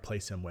try to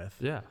replace Him with.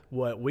 Yeah.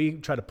 What we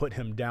try to put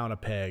Him down a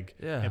peg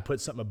and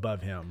put something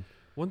above Him.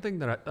 One thing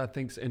that I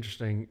think is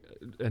interesting,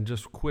 and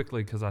just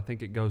quickly, because I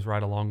think it goes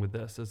right along with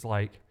this, is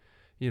like,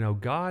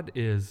 God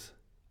is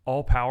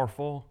all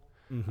powerful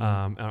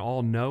and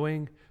all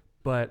knowing,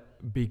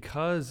 but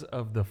because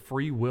of the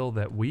free will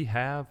that we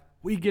have,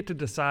 we get to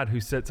decide who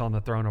sits on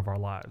the throne of our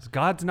lives.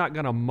 God's not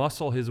going to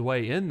muscle His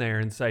way in there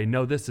and say,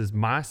 no, this is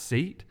my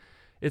seat.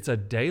 It's a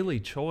daily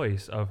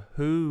choice of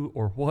who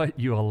or what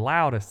you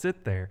allow to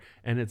sit there.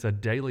 And it's a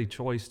daily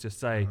choice to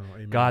say,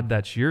 God,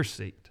 that's your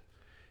seat.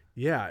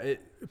 Yeah,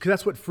 because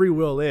that's what free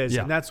will is.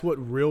 And that's what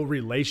real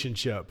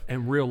relationship.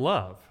 And real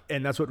love.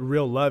 And that's what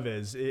real love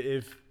is.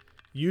 If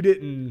you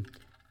didn't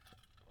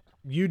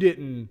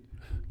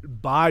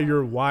buy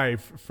your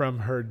wife from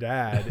her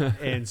dad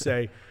and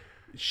say,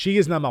 she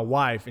is not my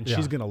wife and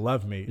she's going to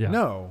love me. Yeah.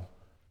 No,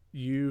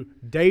 you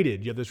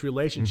dated, you have this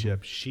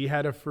relationship. She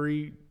had a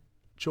free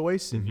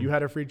choice and you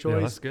had a free choice. Yeah,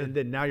 that's good. And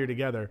then now you're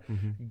together.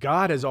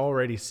 God has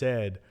already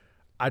said,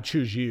 I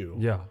choose you.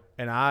 Yeah.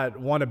 And I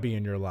want to be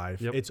in your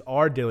life. Yep. It's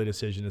our daily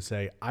decision to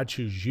say, I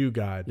choose you,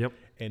 God. Yep.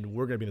 And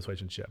we're going to be in this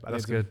relationship.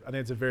 That's good. I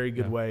think it's a very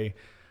good way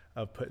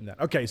of putting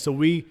that. Okay,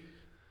 so a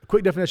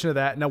quick definition of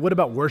that. Now, what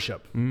about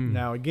worship?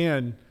 Now,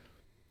 again,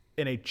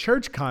 in a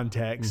church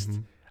context,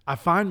 I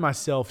find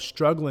myself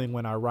struggling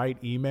when I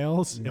write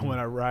emails and when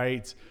I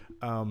write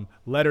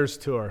letters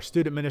to our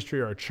student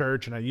ministry or our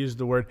church, and I use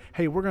the word,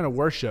 hey, we're going to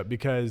worship,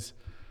 because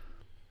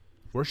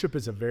worship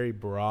is a very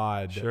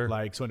broad,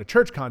 so in a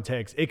church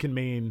context, it can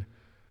mean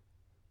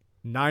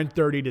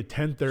 9:30 to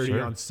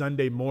 10:30 on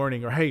Sunday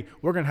morning, or hey,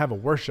 we're going to have a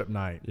worship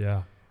night.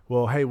 Yeah.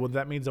 Well, hey,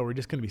 that means that we're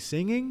just going to be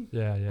singing?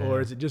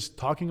 Or is it just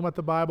talking about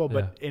the Bible?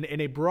 But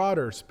in a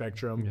broader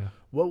spectrum,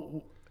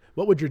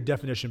 what would your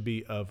definition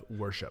be of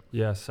worship?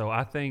 Yeah, so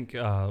I think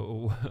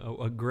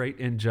a great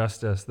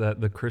injustice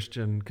that the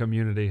Christian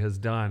community has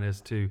done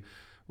is to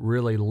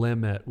really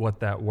limit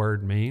what that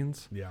word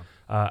means. Yeah.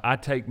 I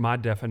take my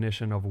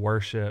definition of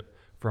worship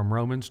from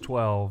Romans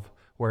 12,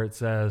 where it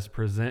says,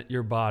 present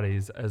your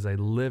bodies as a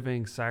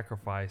living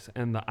sacrifice.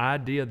 And the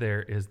idea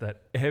there is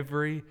that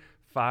every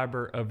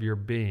fiber of your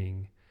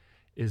being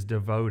is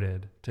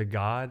devoted to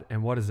God.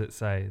 And what does it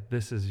say?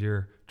 This is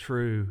your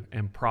true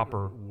and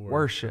proper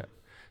worship.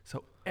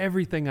 So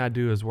everything I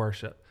do is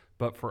worship.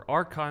 But for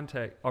our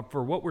context, or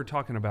for what we're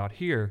talking about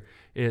here,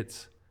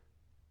 it's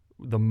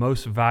the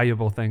most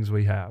valuable things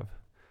we have: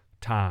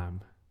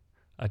 time,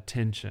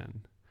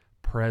 attention,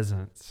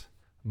 presence,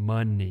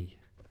 money.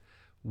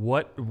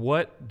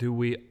 What do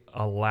we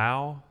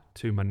allow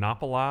to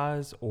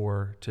monopolize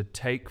or to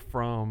take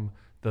from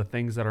the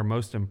things that are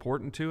most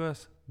important to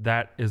us,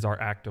 that is our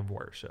act of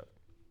worship.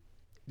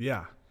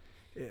 Yeah.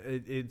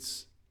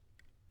 It's,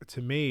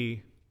 to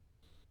me,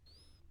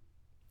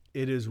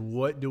 it is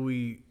what do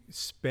we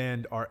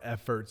spend our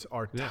efforts,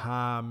 our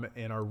time,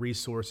 and our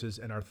resources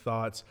and our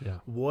thoughts. Yeah.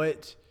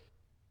 What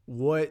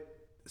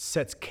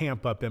sets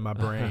camp up in my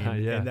brain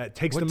and that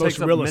takes What the most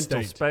takes up real mental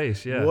estate.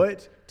 space, yeah.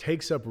 What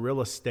takes up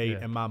real estate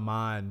Yeah. in my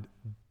mind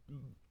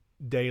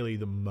daily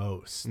the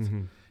most?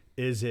 Mm-hmm.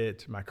 Is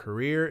it my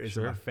career? Is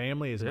it my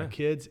family? Is it my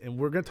kids? And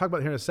we're going to talk about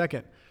it here in a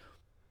second.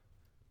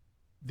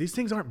 These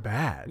things aren't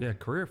bad. Yeah,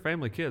 career,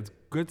 family, kids,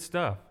 good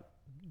stuff.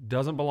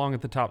 Doesn't belong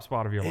at the top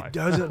spot of your life. It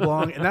doesn't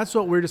belong. And that's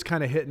what we're just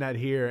kind of hitting at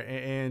here.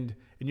 And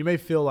you may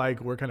feel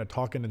like we're kind of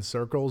talking in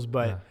circles,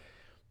 but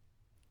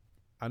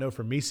I know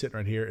for me sitting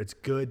right here, it's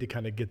good to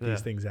kind of get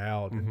these things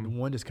out. Mm-hmm. And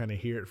one, just kind of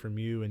hear it from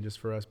you and just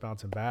for us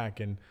bouncing back.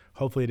 And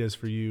hopefully it is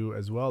for you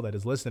as well that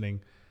is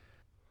listening.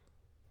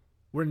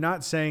 We're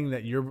not saying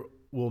that you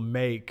will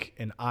make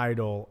an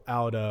idol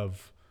out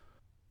of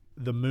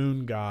the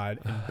moon god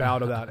and bow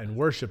to that and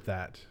worship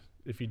that.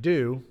 If you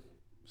do,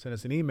 send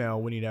us an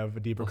email. We need to have a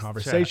deeper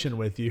conversation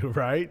with you,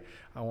 right?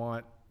 I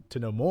want to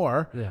know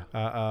more.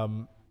 Yeah.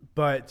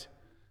 But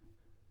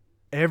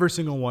every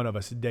single one of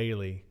us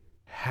daily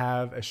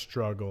have a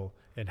struggle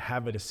and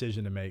have a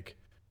decision to make.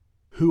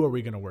 Who are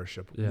we going to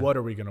worship? Yeah. What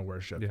are we going to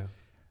worship? Yeah.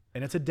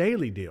 And it's a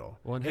daily deal.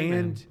 Well,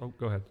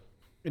 go ahead.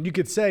 And you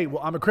could say,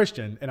 well, I'm a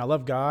Christian and I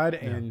love God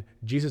and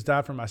Jesus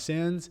died for my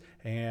sins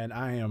and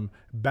I am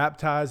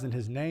baptized in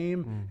his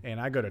name and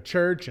I go to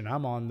church and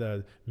I'm on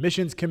the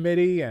missions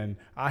committee and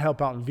I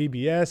help out in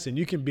VBS, and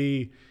you can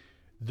be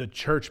the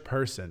church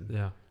person.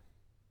 Yeah.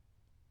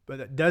 But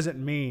that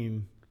doesn't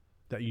mean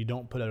that you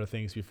don't put other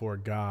things before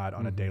God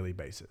on a daily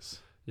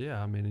basis.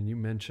 Yeah. I mean, and you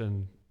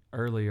mentioned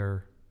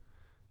earlier,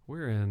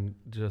 we're in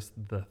just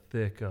the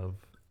thick of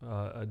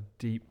a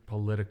deep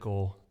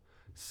political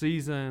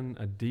season,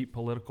 a deep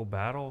political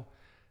battle.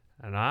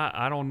 And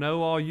I don't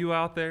know all you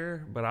out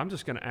there, but I'm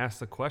just going to ask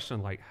the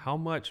question, like, how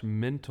much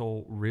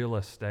mental real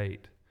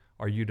estate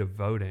are you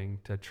devoting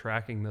to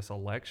tracking this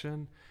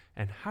election?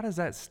 And how does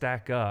that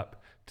stack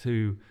up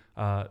to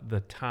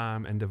the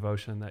time and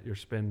devotion that you're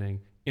spending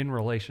in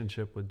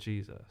relationship with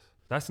Jesus?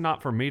 That's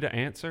not for me to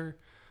answer.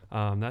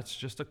 That's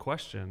just a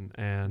question.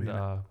 And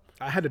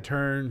I had to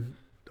turn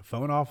the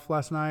phone off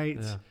last night.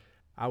 Yeah.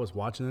 I was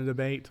watching the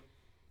debate.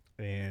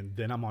 And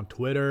then I'm on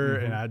Twitter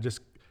and I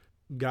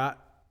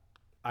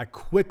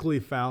quickly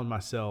found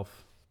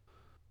myself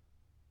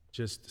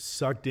just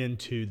sucked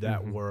into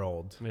that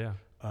world. Yeah.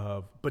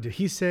 But did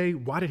he say,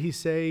 why did he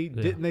say,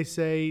 didn't they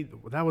say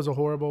that was a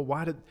horrible,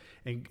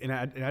 and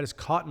I just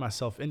caught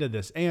myself into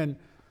this. And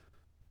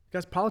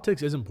guys,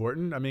 politics is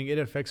important. I mean, it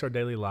affects our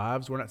daily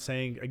lives. We're not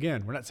saying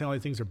all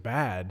these things are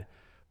bad,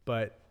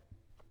 but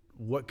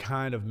what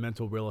kind of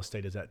mental real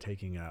estate is that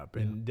taking up?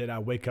 And did I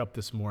wake up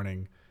this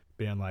morning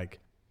being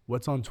like,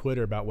 what's on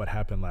Twitter about what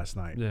happened last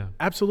night? Yeah.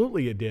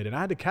 Absolutely it did. And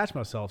I had to catch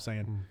myself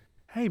saying,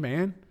 hey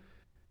man,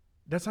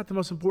 that's not the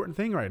most important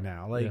thing right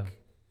now. Like,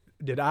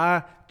 did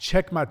I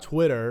check my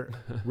Twitter,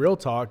 real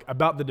talk,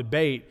 about the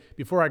debate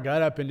before I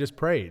got up and just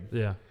prayed?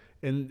 Yeah.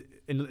 And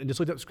just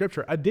looked up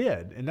scripture? I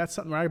did. And that's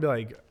something where I'd be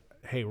like,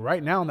 hey,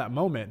 right now in that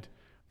moment,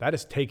 that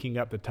is taking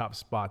up the top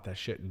spot that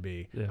shouldn't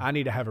be. Yeah. I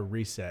need to have a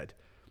reset.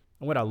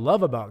 And what I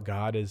love about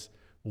God is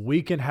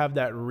we can have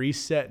that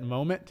reset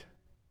moment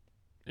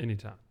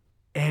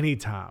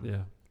Anytime.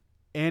 Yeah.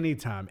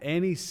 Anytime,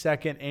 any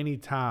second, any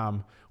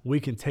time, we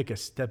can take a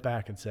step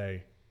back and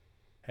say,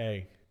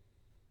 hey,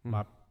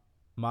 my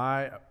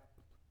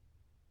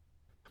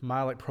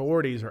like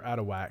priorities are out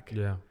of whack.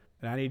 Yeah.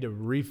 And I need to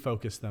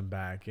refocus them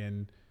back.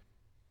 And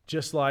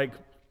just like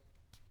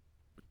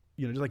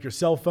your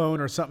cell phone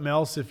or something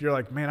else, if you're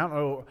like, man, I don't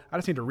know, I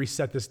just need to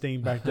reset this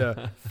thing back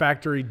to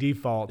factory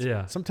default.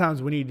 Yeah.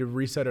 Sometimes we need to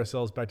reset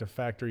ourselves back to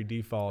factory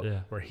default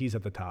where he's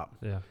at the top.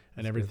 Yeah.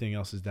 And everything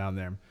else is down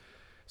there.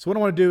 So what I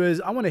want to do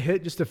is I want to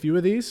hit just a few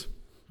of these,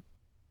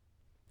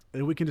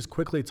 and we can just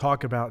quickly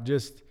talk about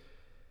just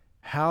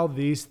how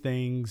these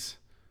things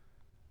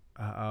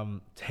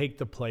take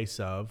the place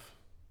of,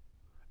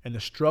 and the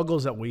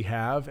struggles that we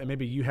have. And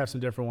maybe you have some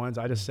different ones.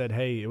 I just said,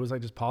 hey, it was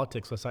like just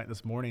politics last night,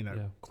 this morning that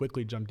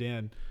quickly jumped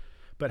in.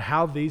 But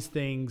how these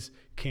things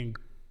can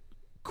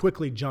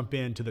quickly jump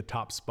into the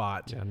top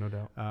spot. Yeah, no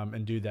doubt.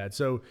 And do that.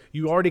 So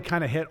you already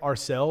kind of hit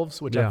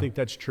ourselves, which I think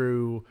that's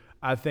true.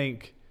 I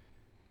think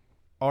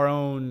our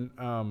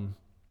own,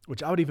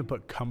 which I would even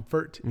put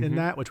comfort in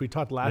that, which we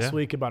talked last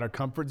week about our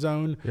comfort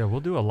zone. Yeah, we'll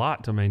do a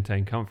lot to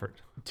maintain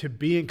comfort. To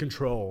be in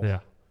control. Yeah.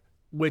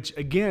 Which,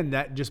 again,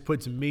 that just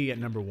puts me at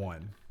number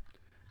one.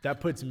 That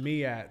puts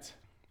me at,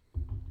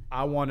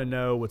 I want to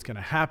know what's going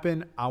to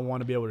happen. I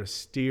want to be able to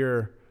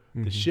steer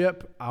the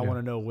ship. I want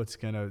to know what's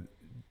going to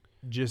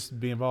just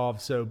be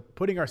involved. So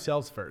putting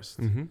ourselves first,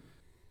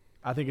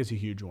 I think is a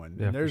huge one.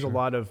 Yeah, and there's for sure. a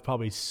lot of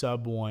probably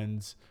sub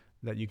ones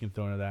that you can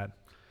throw into that.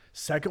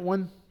 Second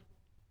one,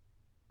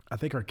 I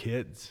think our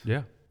kids.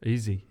 Yeah,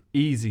 easy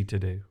to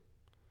do.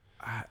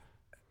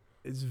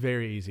 It's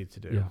very easy to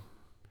do. Yeah.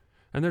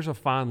 And there's a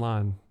fine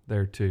line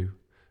there too,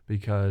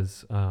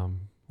 because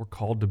we're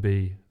called to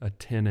be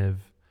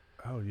attentive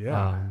Oh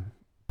yeah.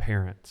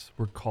 parents.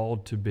 We're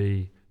called to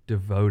be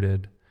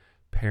devoted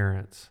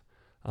parents.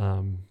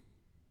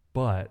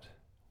 But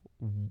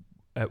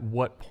at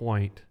what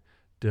point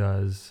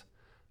does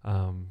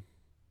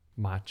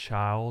my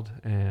child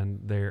and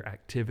their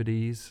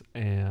activities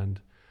and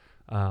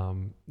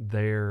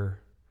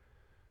their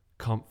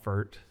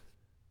comfort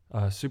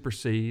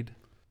supersede,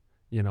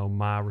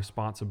 my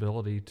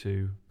responsibility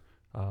to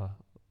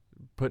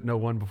put no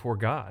one before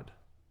God?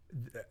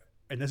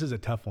 And this is a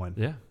tough one.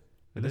 Yeah.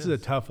 And this is a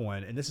tough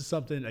one. And this is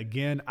something,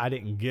 again, I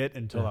didn't get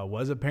until I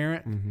was a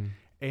parent. Mm-hmm.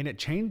 And it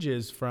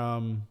changes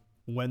from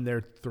when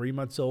they're 3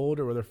 months old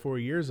or when they're 4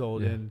 years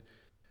old. Yeah.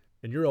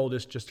 And your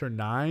oldest just turned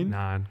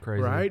 9.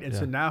 Crazy. Right? And yeah.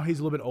 so now he's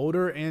a little bit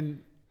older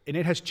and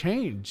it has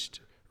changed,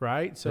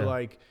 right? So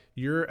like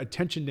your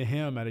attention to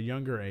him at a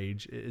younger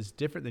age is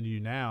different than you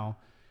now.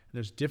 And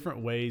there's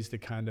different ways to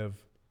kind of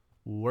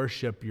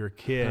worship your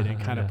kid and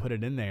kind of put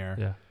it in there.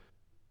 Yeah.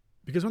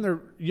 Because when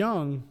they're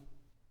young,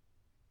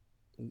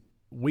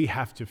 we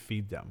have to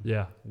feed them.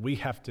 Yeah. We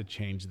have to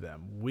change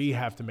them. We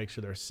have to make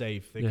sure they're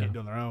safe. They can't do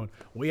it on their own.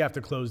 We have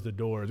to close the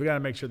doors. We got to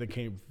make sure they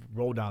can't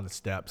roll down the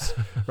steps,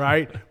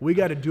 right? We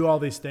got to do all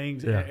these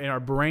things. Yeah. And our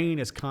brain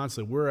is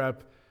constantly, we're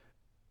up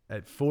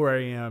at 4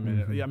 a.m.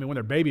 And I mean, when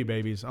they're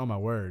babies, oh my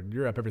word,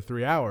 you're up every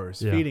 3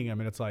 hours feeding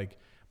them. And it's like,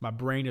 my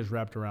brain is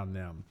wrapped around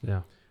them.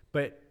 Yeah.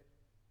 But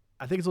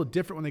I think it's a little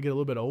different when they get a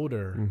little bit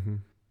older. Mm-hmm.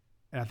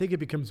 And I think it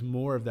becomes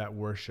more of that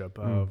worship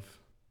of,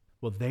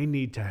 well, they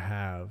need to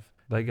have.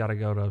 They got to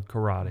go to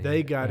karate.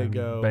 They got to and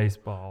go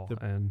baseball.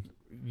 And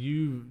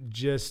you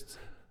just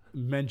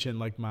mentioned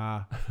like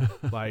my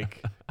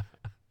like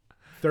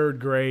third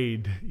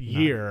grade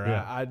year.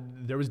 Yeah.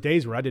 There was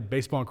days where I did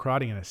baseball and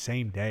karate in the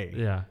same day.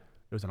 yeah.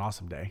 It was an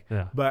awesome day.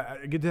 Yeah. But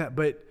I get that.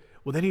 But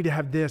well, they need to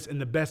have this and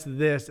the best of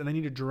this, and they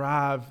need to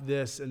drive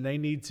this, and they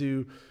need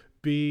to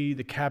be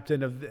the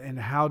captain of. And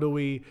how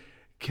do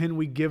can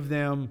we give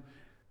them?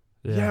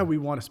 Yeah, we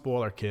want to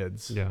spoil our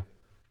kids. Yeah.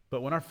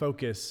 But when our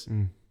focus,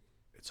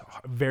 it's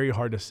very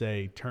hard to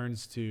say,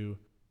 turns to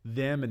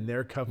them and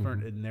their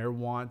comfort and their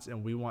wants,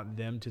 and we want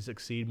them to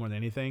succeed more than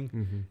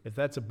anything. If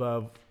that's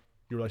above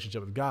your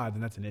relationship with God,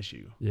 then that's an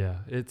issue. Yeah.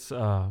 It's,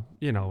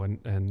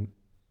 and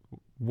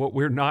what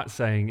we're not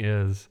saying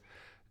is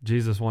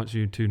Jesus wants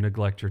you to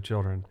neglect your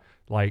children.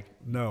 Like,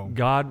 No.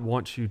 God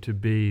wants you to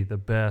be the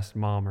best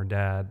mom or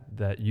dad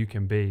that you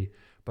can be.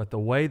 But the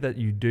way that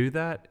you do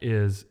that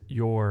is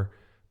your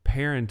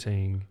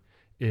parenting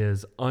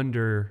is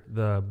under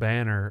the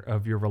banner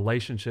of your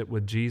relationship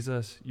with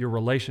Jesus. Your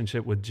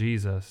relationship with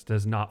Jesus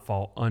does not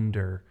fall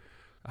under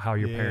how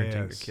you're parenting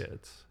your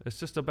kids. It's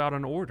just about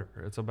an order.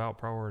 It's about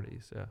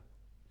priorities. Yeah.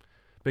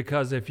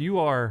 Because if you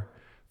are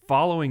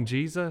following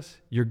Jesus,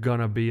 you're going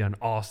to be an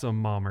awesome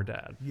mom or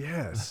dad.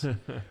 Yes.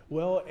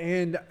 Well,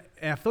 and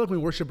I feel like when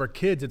we worship our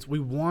kids, we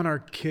want our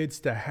kids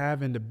to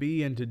have and to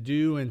be and to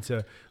do and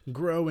to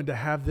grow and to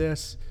have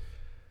this.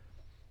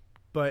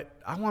 But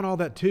I want all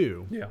that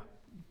too. Yeah.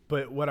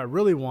 But what I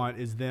really want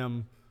is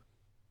them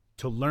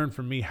to learn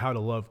from me how to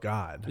love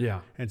God.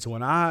 Yeah. And so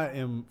when I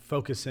am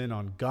focusing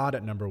on God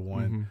at number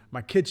one,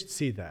 my kids should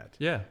see that.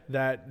 Yeah.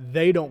 That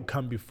they don't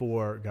come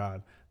before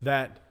God.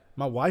 That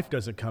my wife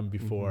doesn't come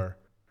before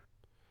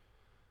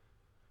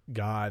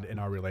God in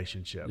our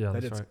relationship. Yeah,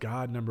 that that's it's right.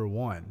 God number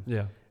one.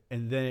 Yeah.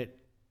 And then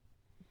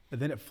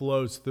it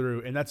flows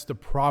through, and that's the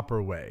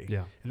proper way.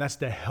 Yeah. And that's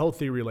the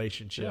healthy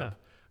relationship. Yeah.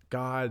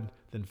 God,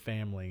 then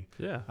family.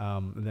 Yeah.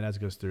 And then as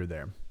it goes through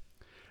there.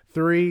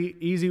 3,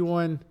 easy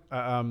one,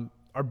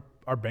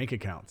 our bank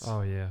accounts.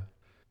 Oh, yeah.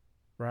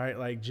 Right?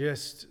 Like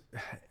just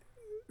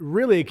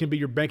really it can be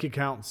your bank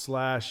account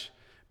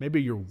 /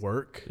 maybe your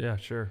work. Yeah,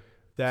 sure.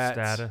 That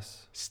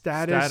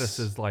Status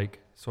is like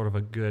sort of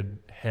a good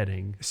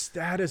heading.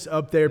 Status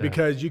up there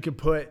because you can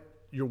put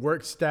your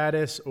work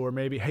status, or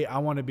maybe, hey, I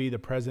want to be the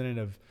president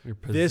of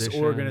this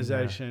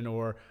organization,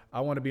 or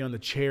I want to be on the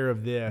chair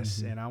of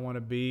this, and I want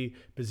to be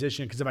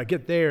positioned, because if I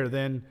get there,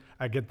 then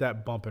I get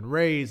that bump and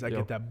raise, I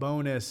get that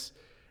bonus.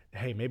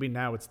 Hey, maybe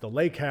now it's the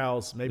lake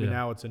house, maybe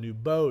now it's a new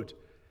boat.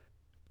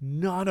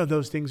 None of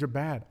those things are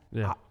bad.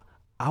 Yeah.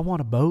 I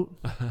want a boat.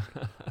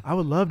 I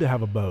would love to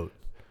have a boat.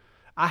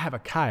 I have a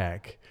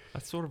kayak.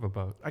 That's sort of a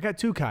boat. I got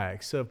 2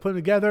 kayaks. So put them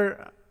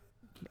together,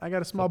 I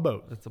got a small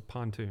boat. That's a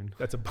pontoon.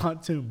 That's a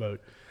pontoon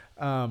boat.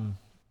 But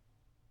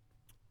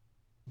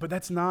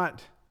that's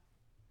not,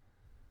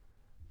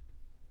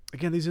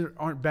 again, these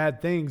aren't bad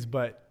things,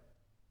 but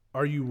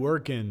are you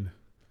working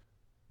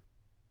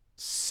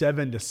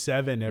 7 to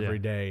 7 every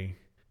day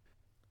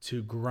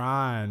to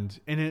grind?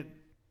 And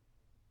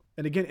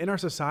again, in our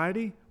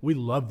society, we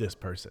love this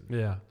person.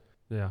 Yeah.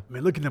 Yeah. I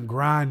mean, look at them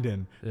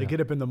grinding. Yeah. They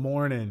get up in the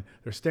morning.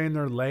 They're staying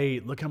there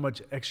late. Look how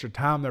much extra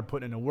time they're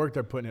putting in, the work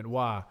they're putting in.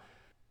 Why?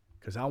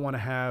 Because I want to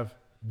have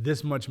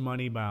this much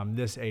money by I'm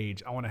this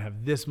age. I want to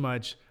have this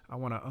much. I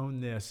want to own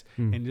this.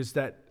 And just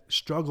that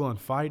struggle and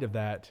fight of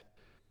that.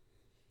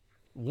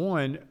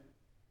 One,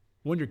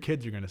 when your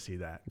kids are going to see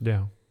that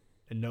Yeah.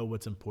 and know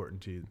what's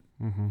important to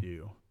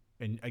you.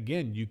 And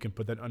again, you can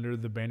put that under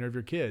the banner of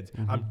your kids.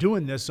 Mm-hmm. I'm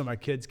doing this so my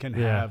kids can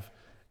have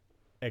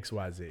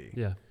XYZ.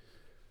 Yeah.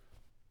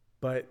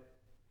 But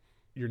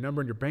your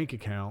number in your bank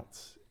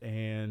accounts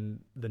and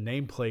the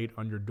nameplate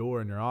on your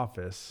door in your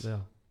office Yeah.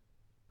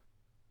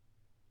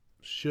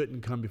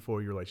 shouldn't come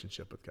before your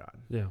relationship with God.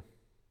 Yeah.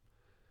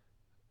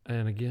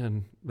 And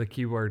again, the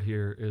key word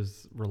here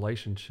is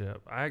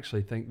relationship. I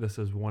actually think this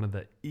is one of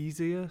the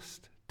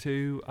easiest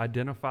to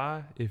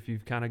identify if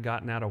you've kind of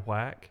gotten out of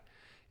whack,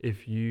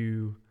 if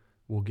you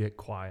will get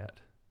quiet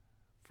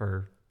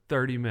for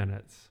 30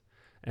 minutes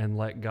and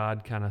let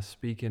God kind of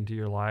speak into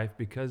your life,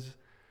 because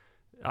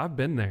I've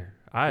been there.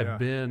 I've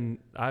been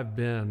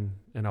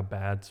in a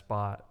bad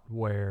spot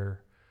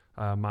where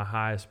my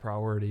highest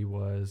priority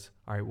was,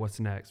 all right, what's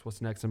next?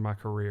 What's next in my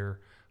career?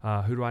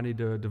 Who do I need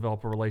to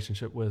develop a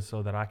relationship with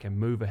so that I can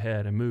move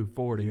ahead and move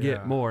forward and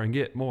get more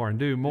and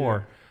do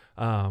more?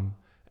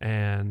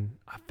 And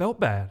I felt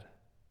bad.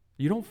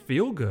 You don't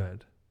feel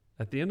good.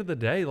 At the end of the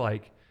day,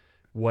 like,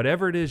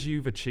 whatever it is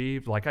you've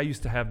achieved, like I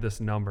used to have this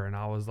number and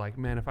I was like,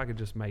 man, if I could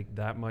just make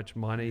that much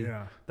money,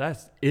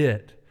 that's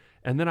it.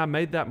 And then I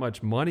made that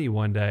much money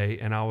one day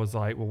and I was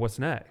like, well, what's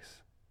next?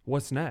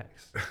 What's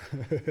next?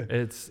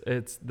 It's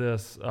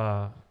this,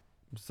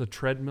 it's a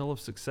treadmill of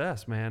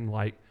success, man.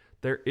 Like,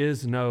 there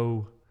is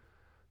no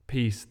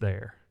peace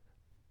there.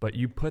 But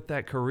you put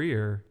that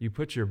career, you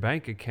put your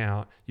bank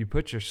account, you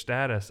put your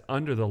status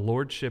under the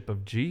lordship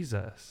of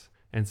Jesus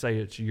and say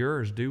it's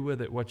yours, do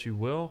with it what you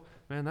will,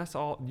 man, that's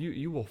all.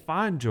 You will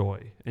find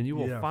joy and you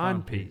will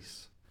find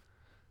peace.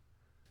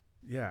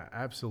 Yeah,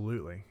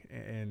 absolutely.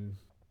 And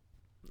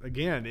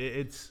again,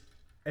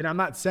 and I'm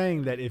not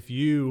saying that if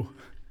you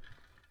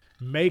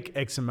make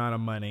X amount of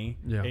money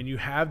and you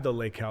have the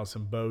lake house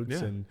and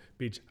boats and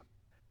beach,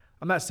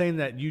 I'm not saying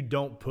that you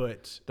don't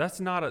put. That's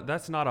not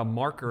a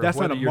marker of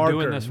whether you're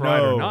doing this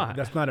right or not.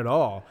 That's not at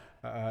all.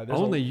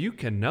 Only you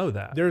can know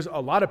that. There's a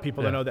lot of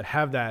people I know that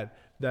have that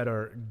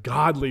are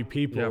godly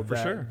people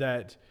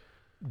that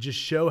just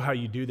show how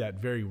you do that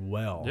very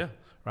well. Yeah.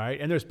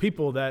 Right. And there's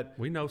people that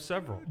we know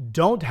several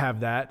don't have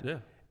that. Yeah.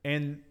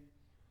 And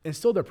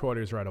still their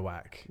priorities are out of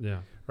whack. Yeah.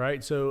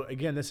 Right. So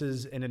again, this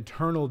is an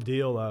internal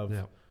deal of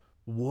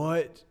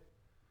what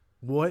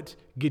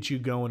gets you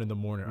going in the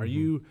morning. Are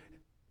you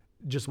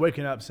just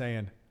waking up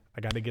saying,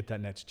 I got to get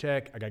that next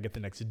check, I got to get the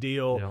next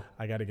deal,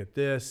 I got to get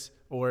this?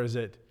 Or is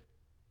it,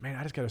 man,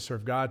 I just got to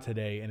serve God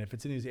today, and if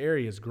it's in these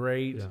areas,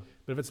 great.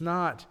 But if it's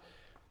not,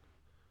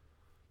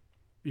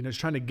 just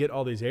trying to get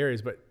all these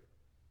areas, but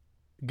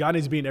God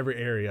needs to be in every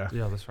area.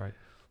 Yeah, that's right.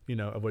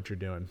 Of what you're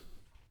doing,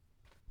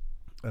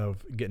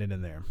 of getting it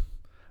in there.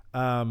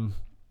 And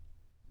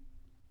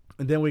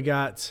then we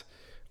got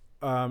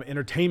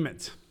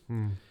entertainment.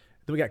 Then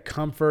we got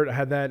comfort. I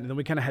had that. And then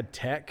we kind of had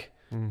tech.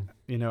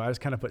 I just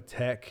kind of put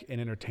tech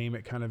and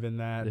entertainment kind of in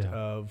that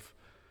of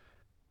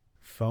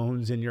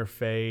phones in your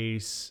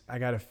face. I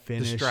got to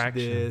finish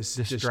this.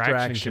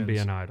 Distraction can be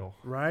an idol.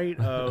 Right?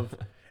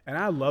 And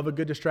I love a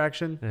good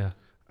distraction. Yeah.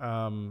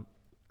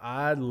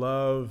 I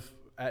love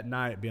at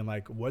night being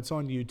like, what's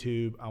on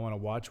YouTube? I want to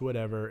watch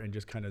whatever and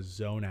just kind of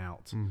zone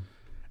out.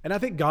 And I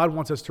think God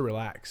wants us to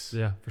relax.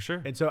 Yeah, for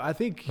sure. And so I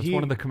think that's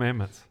one of the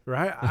commandments.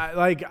 Right?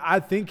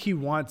 I think he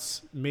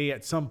wants me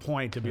at some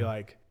point to be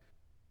like,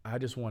 I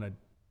just want to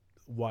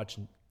watch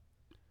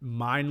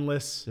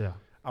mindless. Yeah.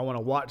 I want to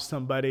watch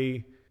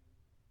somebody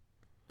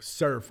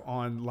surf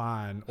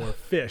online or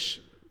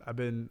fish. I've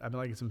been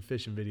liking some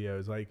fishing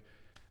videos. Like,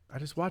 I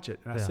just watch it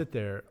and I sit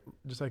there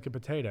just like a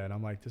potato and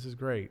I'm like, this is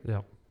great.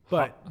 Yeah.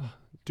 But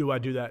do I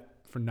do that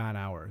for 9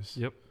 hours?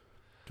 Yep.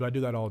 Do I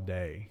do that all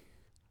day?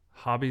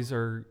 Hobbies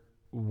are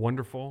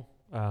wonderful.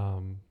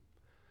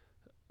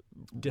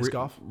 Disc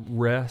golf?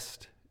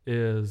 Rest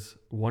is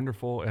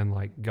wonderful and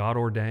like God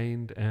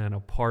ordained and a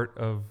part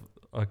of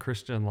a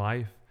Christian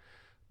life.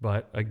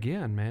 But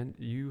again, man,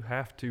 you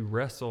have to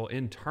wrestle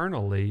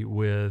internally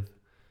with,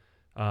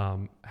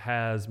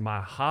 has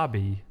my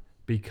hobby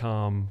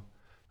become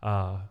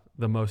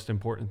the most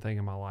important thing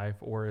in my life,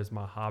 or is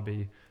my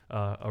hobby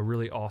a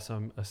really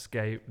awesome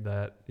escape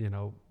that,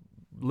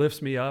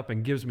 lifts me up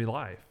and gives me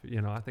life?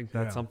 I think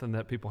that's something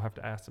that people have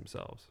to ask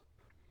themselves.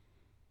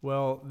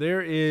 Well,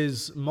 there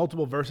is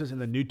multiple verses in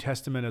the New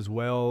Testament as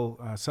well,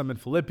 some in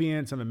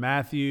Philippians, some in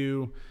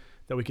Matthew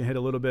that we can hit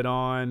a little bit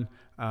on,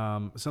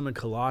 some in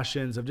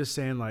Colossians of just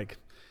saying, like,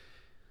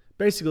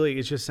 basically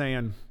it's just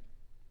saying,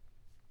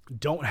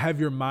 don't have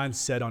your mind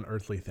set on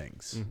earthly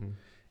things.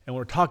 And what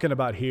we're talking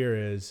about here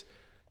is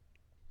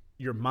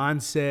your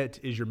mindset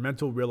is your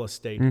mental real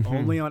estate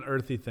only on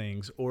earthly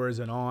things, or is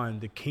it on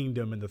the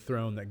kingdom and the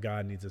throne that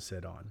God needs to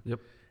sit on? Yep.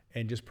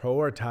 And just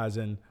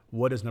prioritizing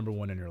what is number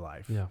one in your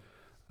life. Yeah.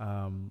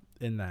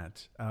 In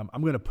that.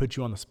 I'm going to put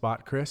you on the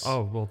spot, Chris.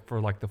 Oh, well, for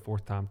like the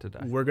fourth time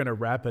today. We're going to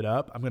wrap it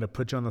up. I'm going to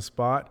put you on the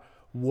spot.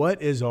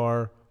 What is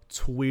our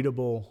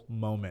tweetable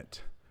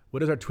moment?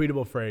 What is our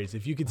tweetable phrase?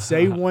 If you could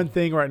say one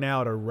thing right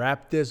now to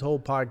wrap this whole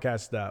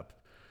podcast up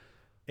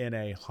in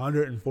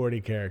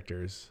 140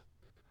 characters,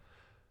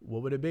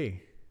 what would it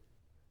be?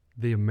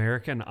 The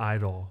American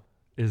Idol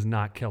is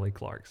not Kelly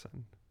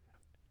Clarkson.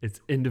 It's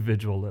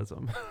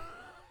individualism.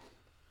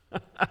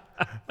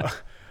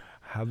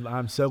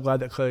 I'm so glad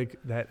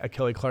that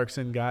Kelly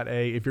Clarkson got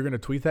if you're going to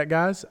tweet that,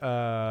 guys,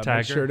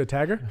 make sure to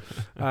tag her.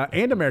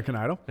 And American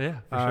Idol. Yeah.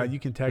 Sure. You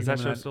can tag Is that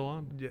them show in still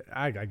on? Yeah,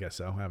 I guess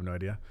so. I have no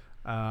idea.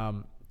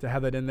 To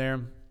have that in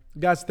there.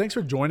 Guys, thanks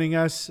for joining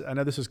us. I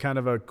know this was kind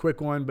of a quick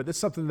one, but this is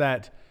something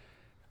that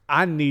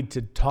I need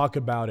to talk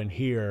about and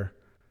hear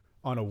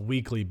on a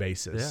weekly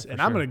basis. Yeah, and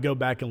sure. I'm going to go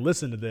back and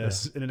listen to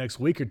this in the next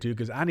week or two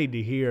because I need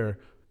to hear,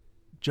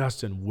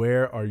 Justin,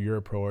 where are your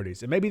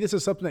priorities? And maybe this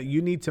is something that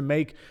you need to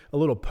make a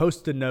little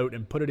Post-it note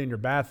and put it in your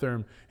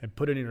bathroom and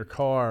put it in your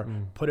car,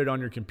 put it on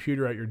your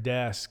computer at your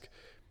desk,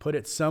 put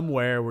it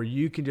somewhere where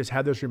you can just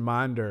have this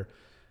reminder.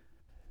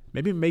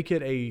 Maybe make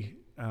it a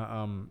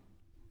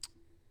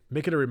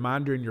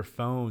reminder in your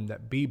phone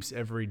that beeps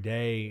every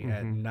day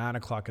at 9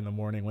 o'clock in the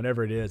morning,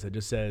 whenever it is. It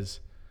just says,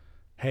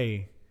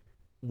 hey,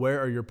 where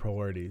are your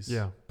priorities?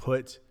 Yeah.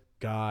 Put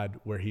God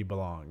where he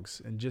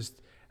belongs. And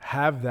just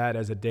have that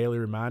as a daily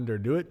reminder.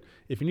 Do it.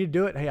 If you need to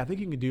do it, hey, I think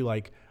you can do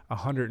like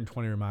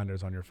 120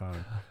 reminders on your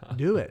phone.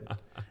 Do it.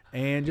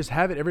 And just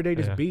have it every day,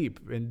 just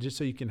beep. And just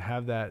so you can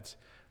have that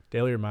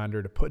daily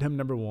reminder to put him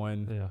number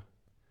one. Yeah.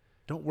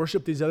 Don't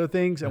worship these other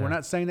things. And we're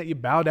not saying that you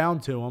bow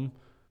down to them,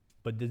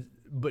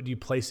 but you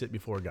place it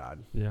before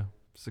God. Yeah.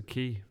 It's the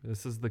key.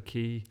 This is the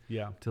key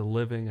to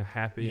living a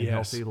happy and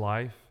healthy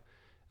life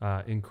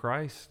in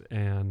Christ.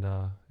 And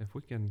if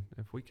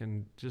we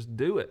can just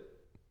do it,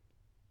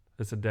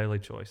 it's a daily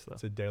choice, though.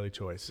 It's a daily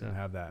choice, and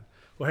have that.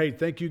 Well, hey,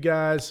 thank you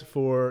guys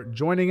for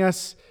joining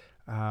us.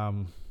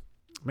 Man,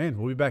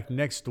 we'll be back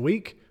next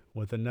week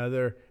with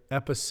another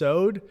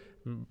episode.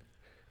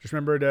 Just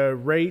remember to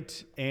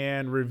rate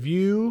and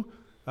review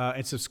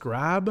and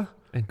subscribe.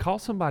 And call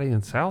somebody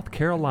in South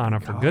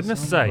Carolina, for goodness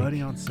sake.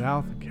 Somebody on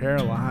South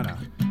Carolina.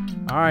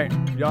 All right,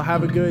 y'all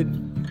have a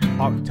good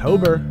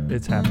October.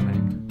 It's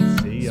happening.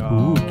 See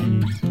y'all.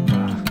 Spooky.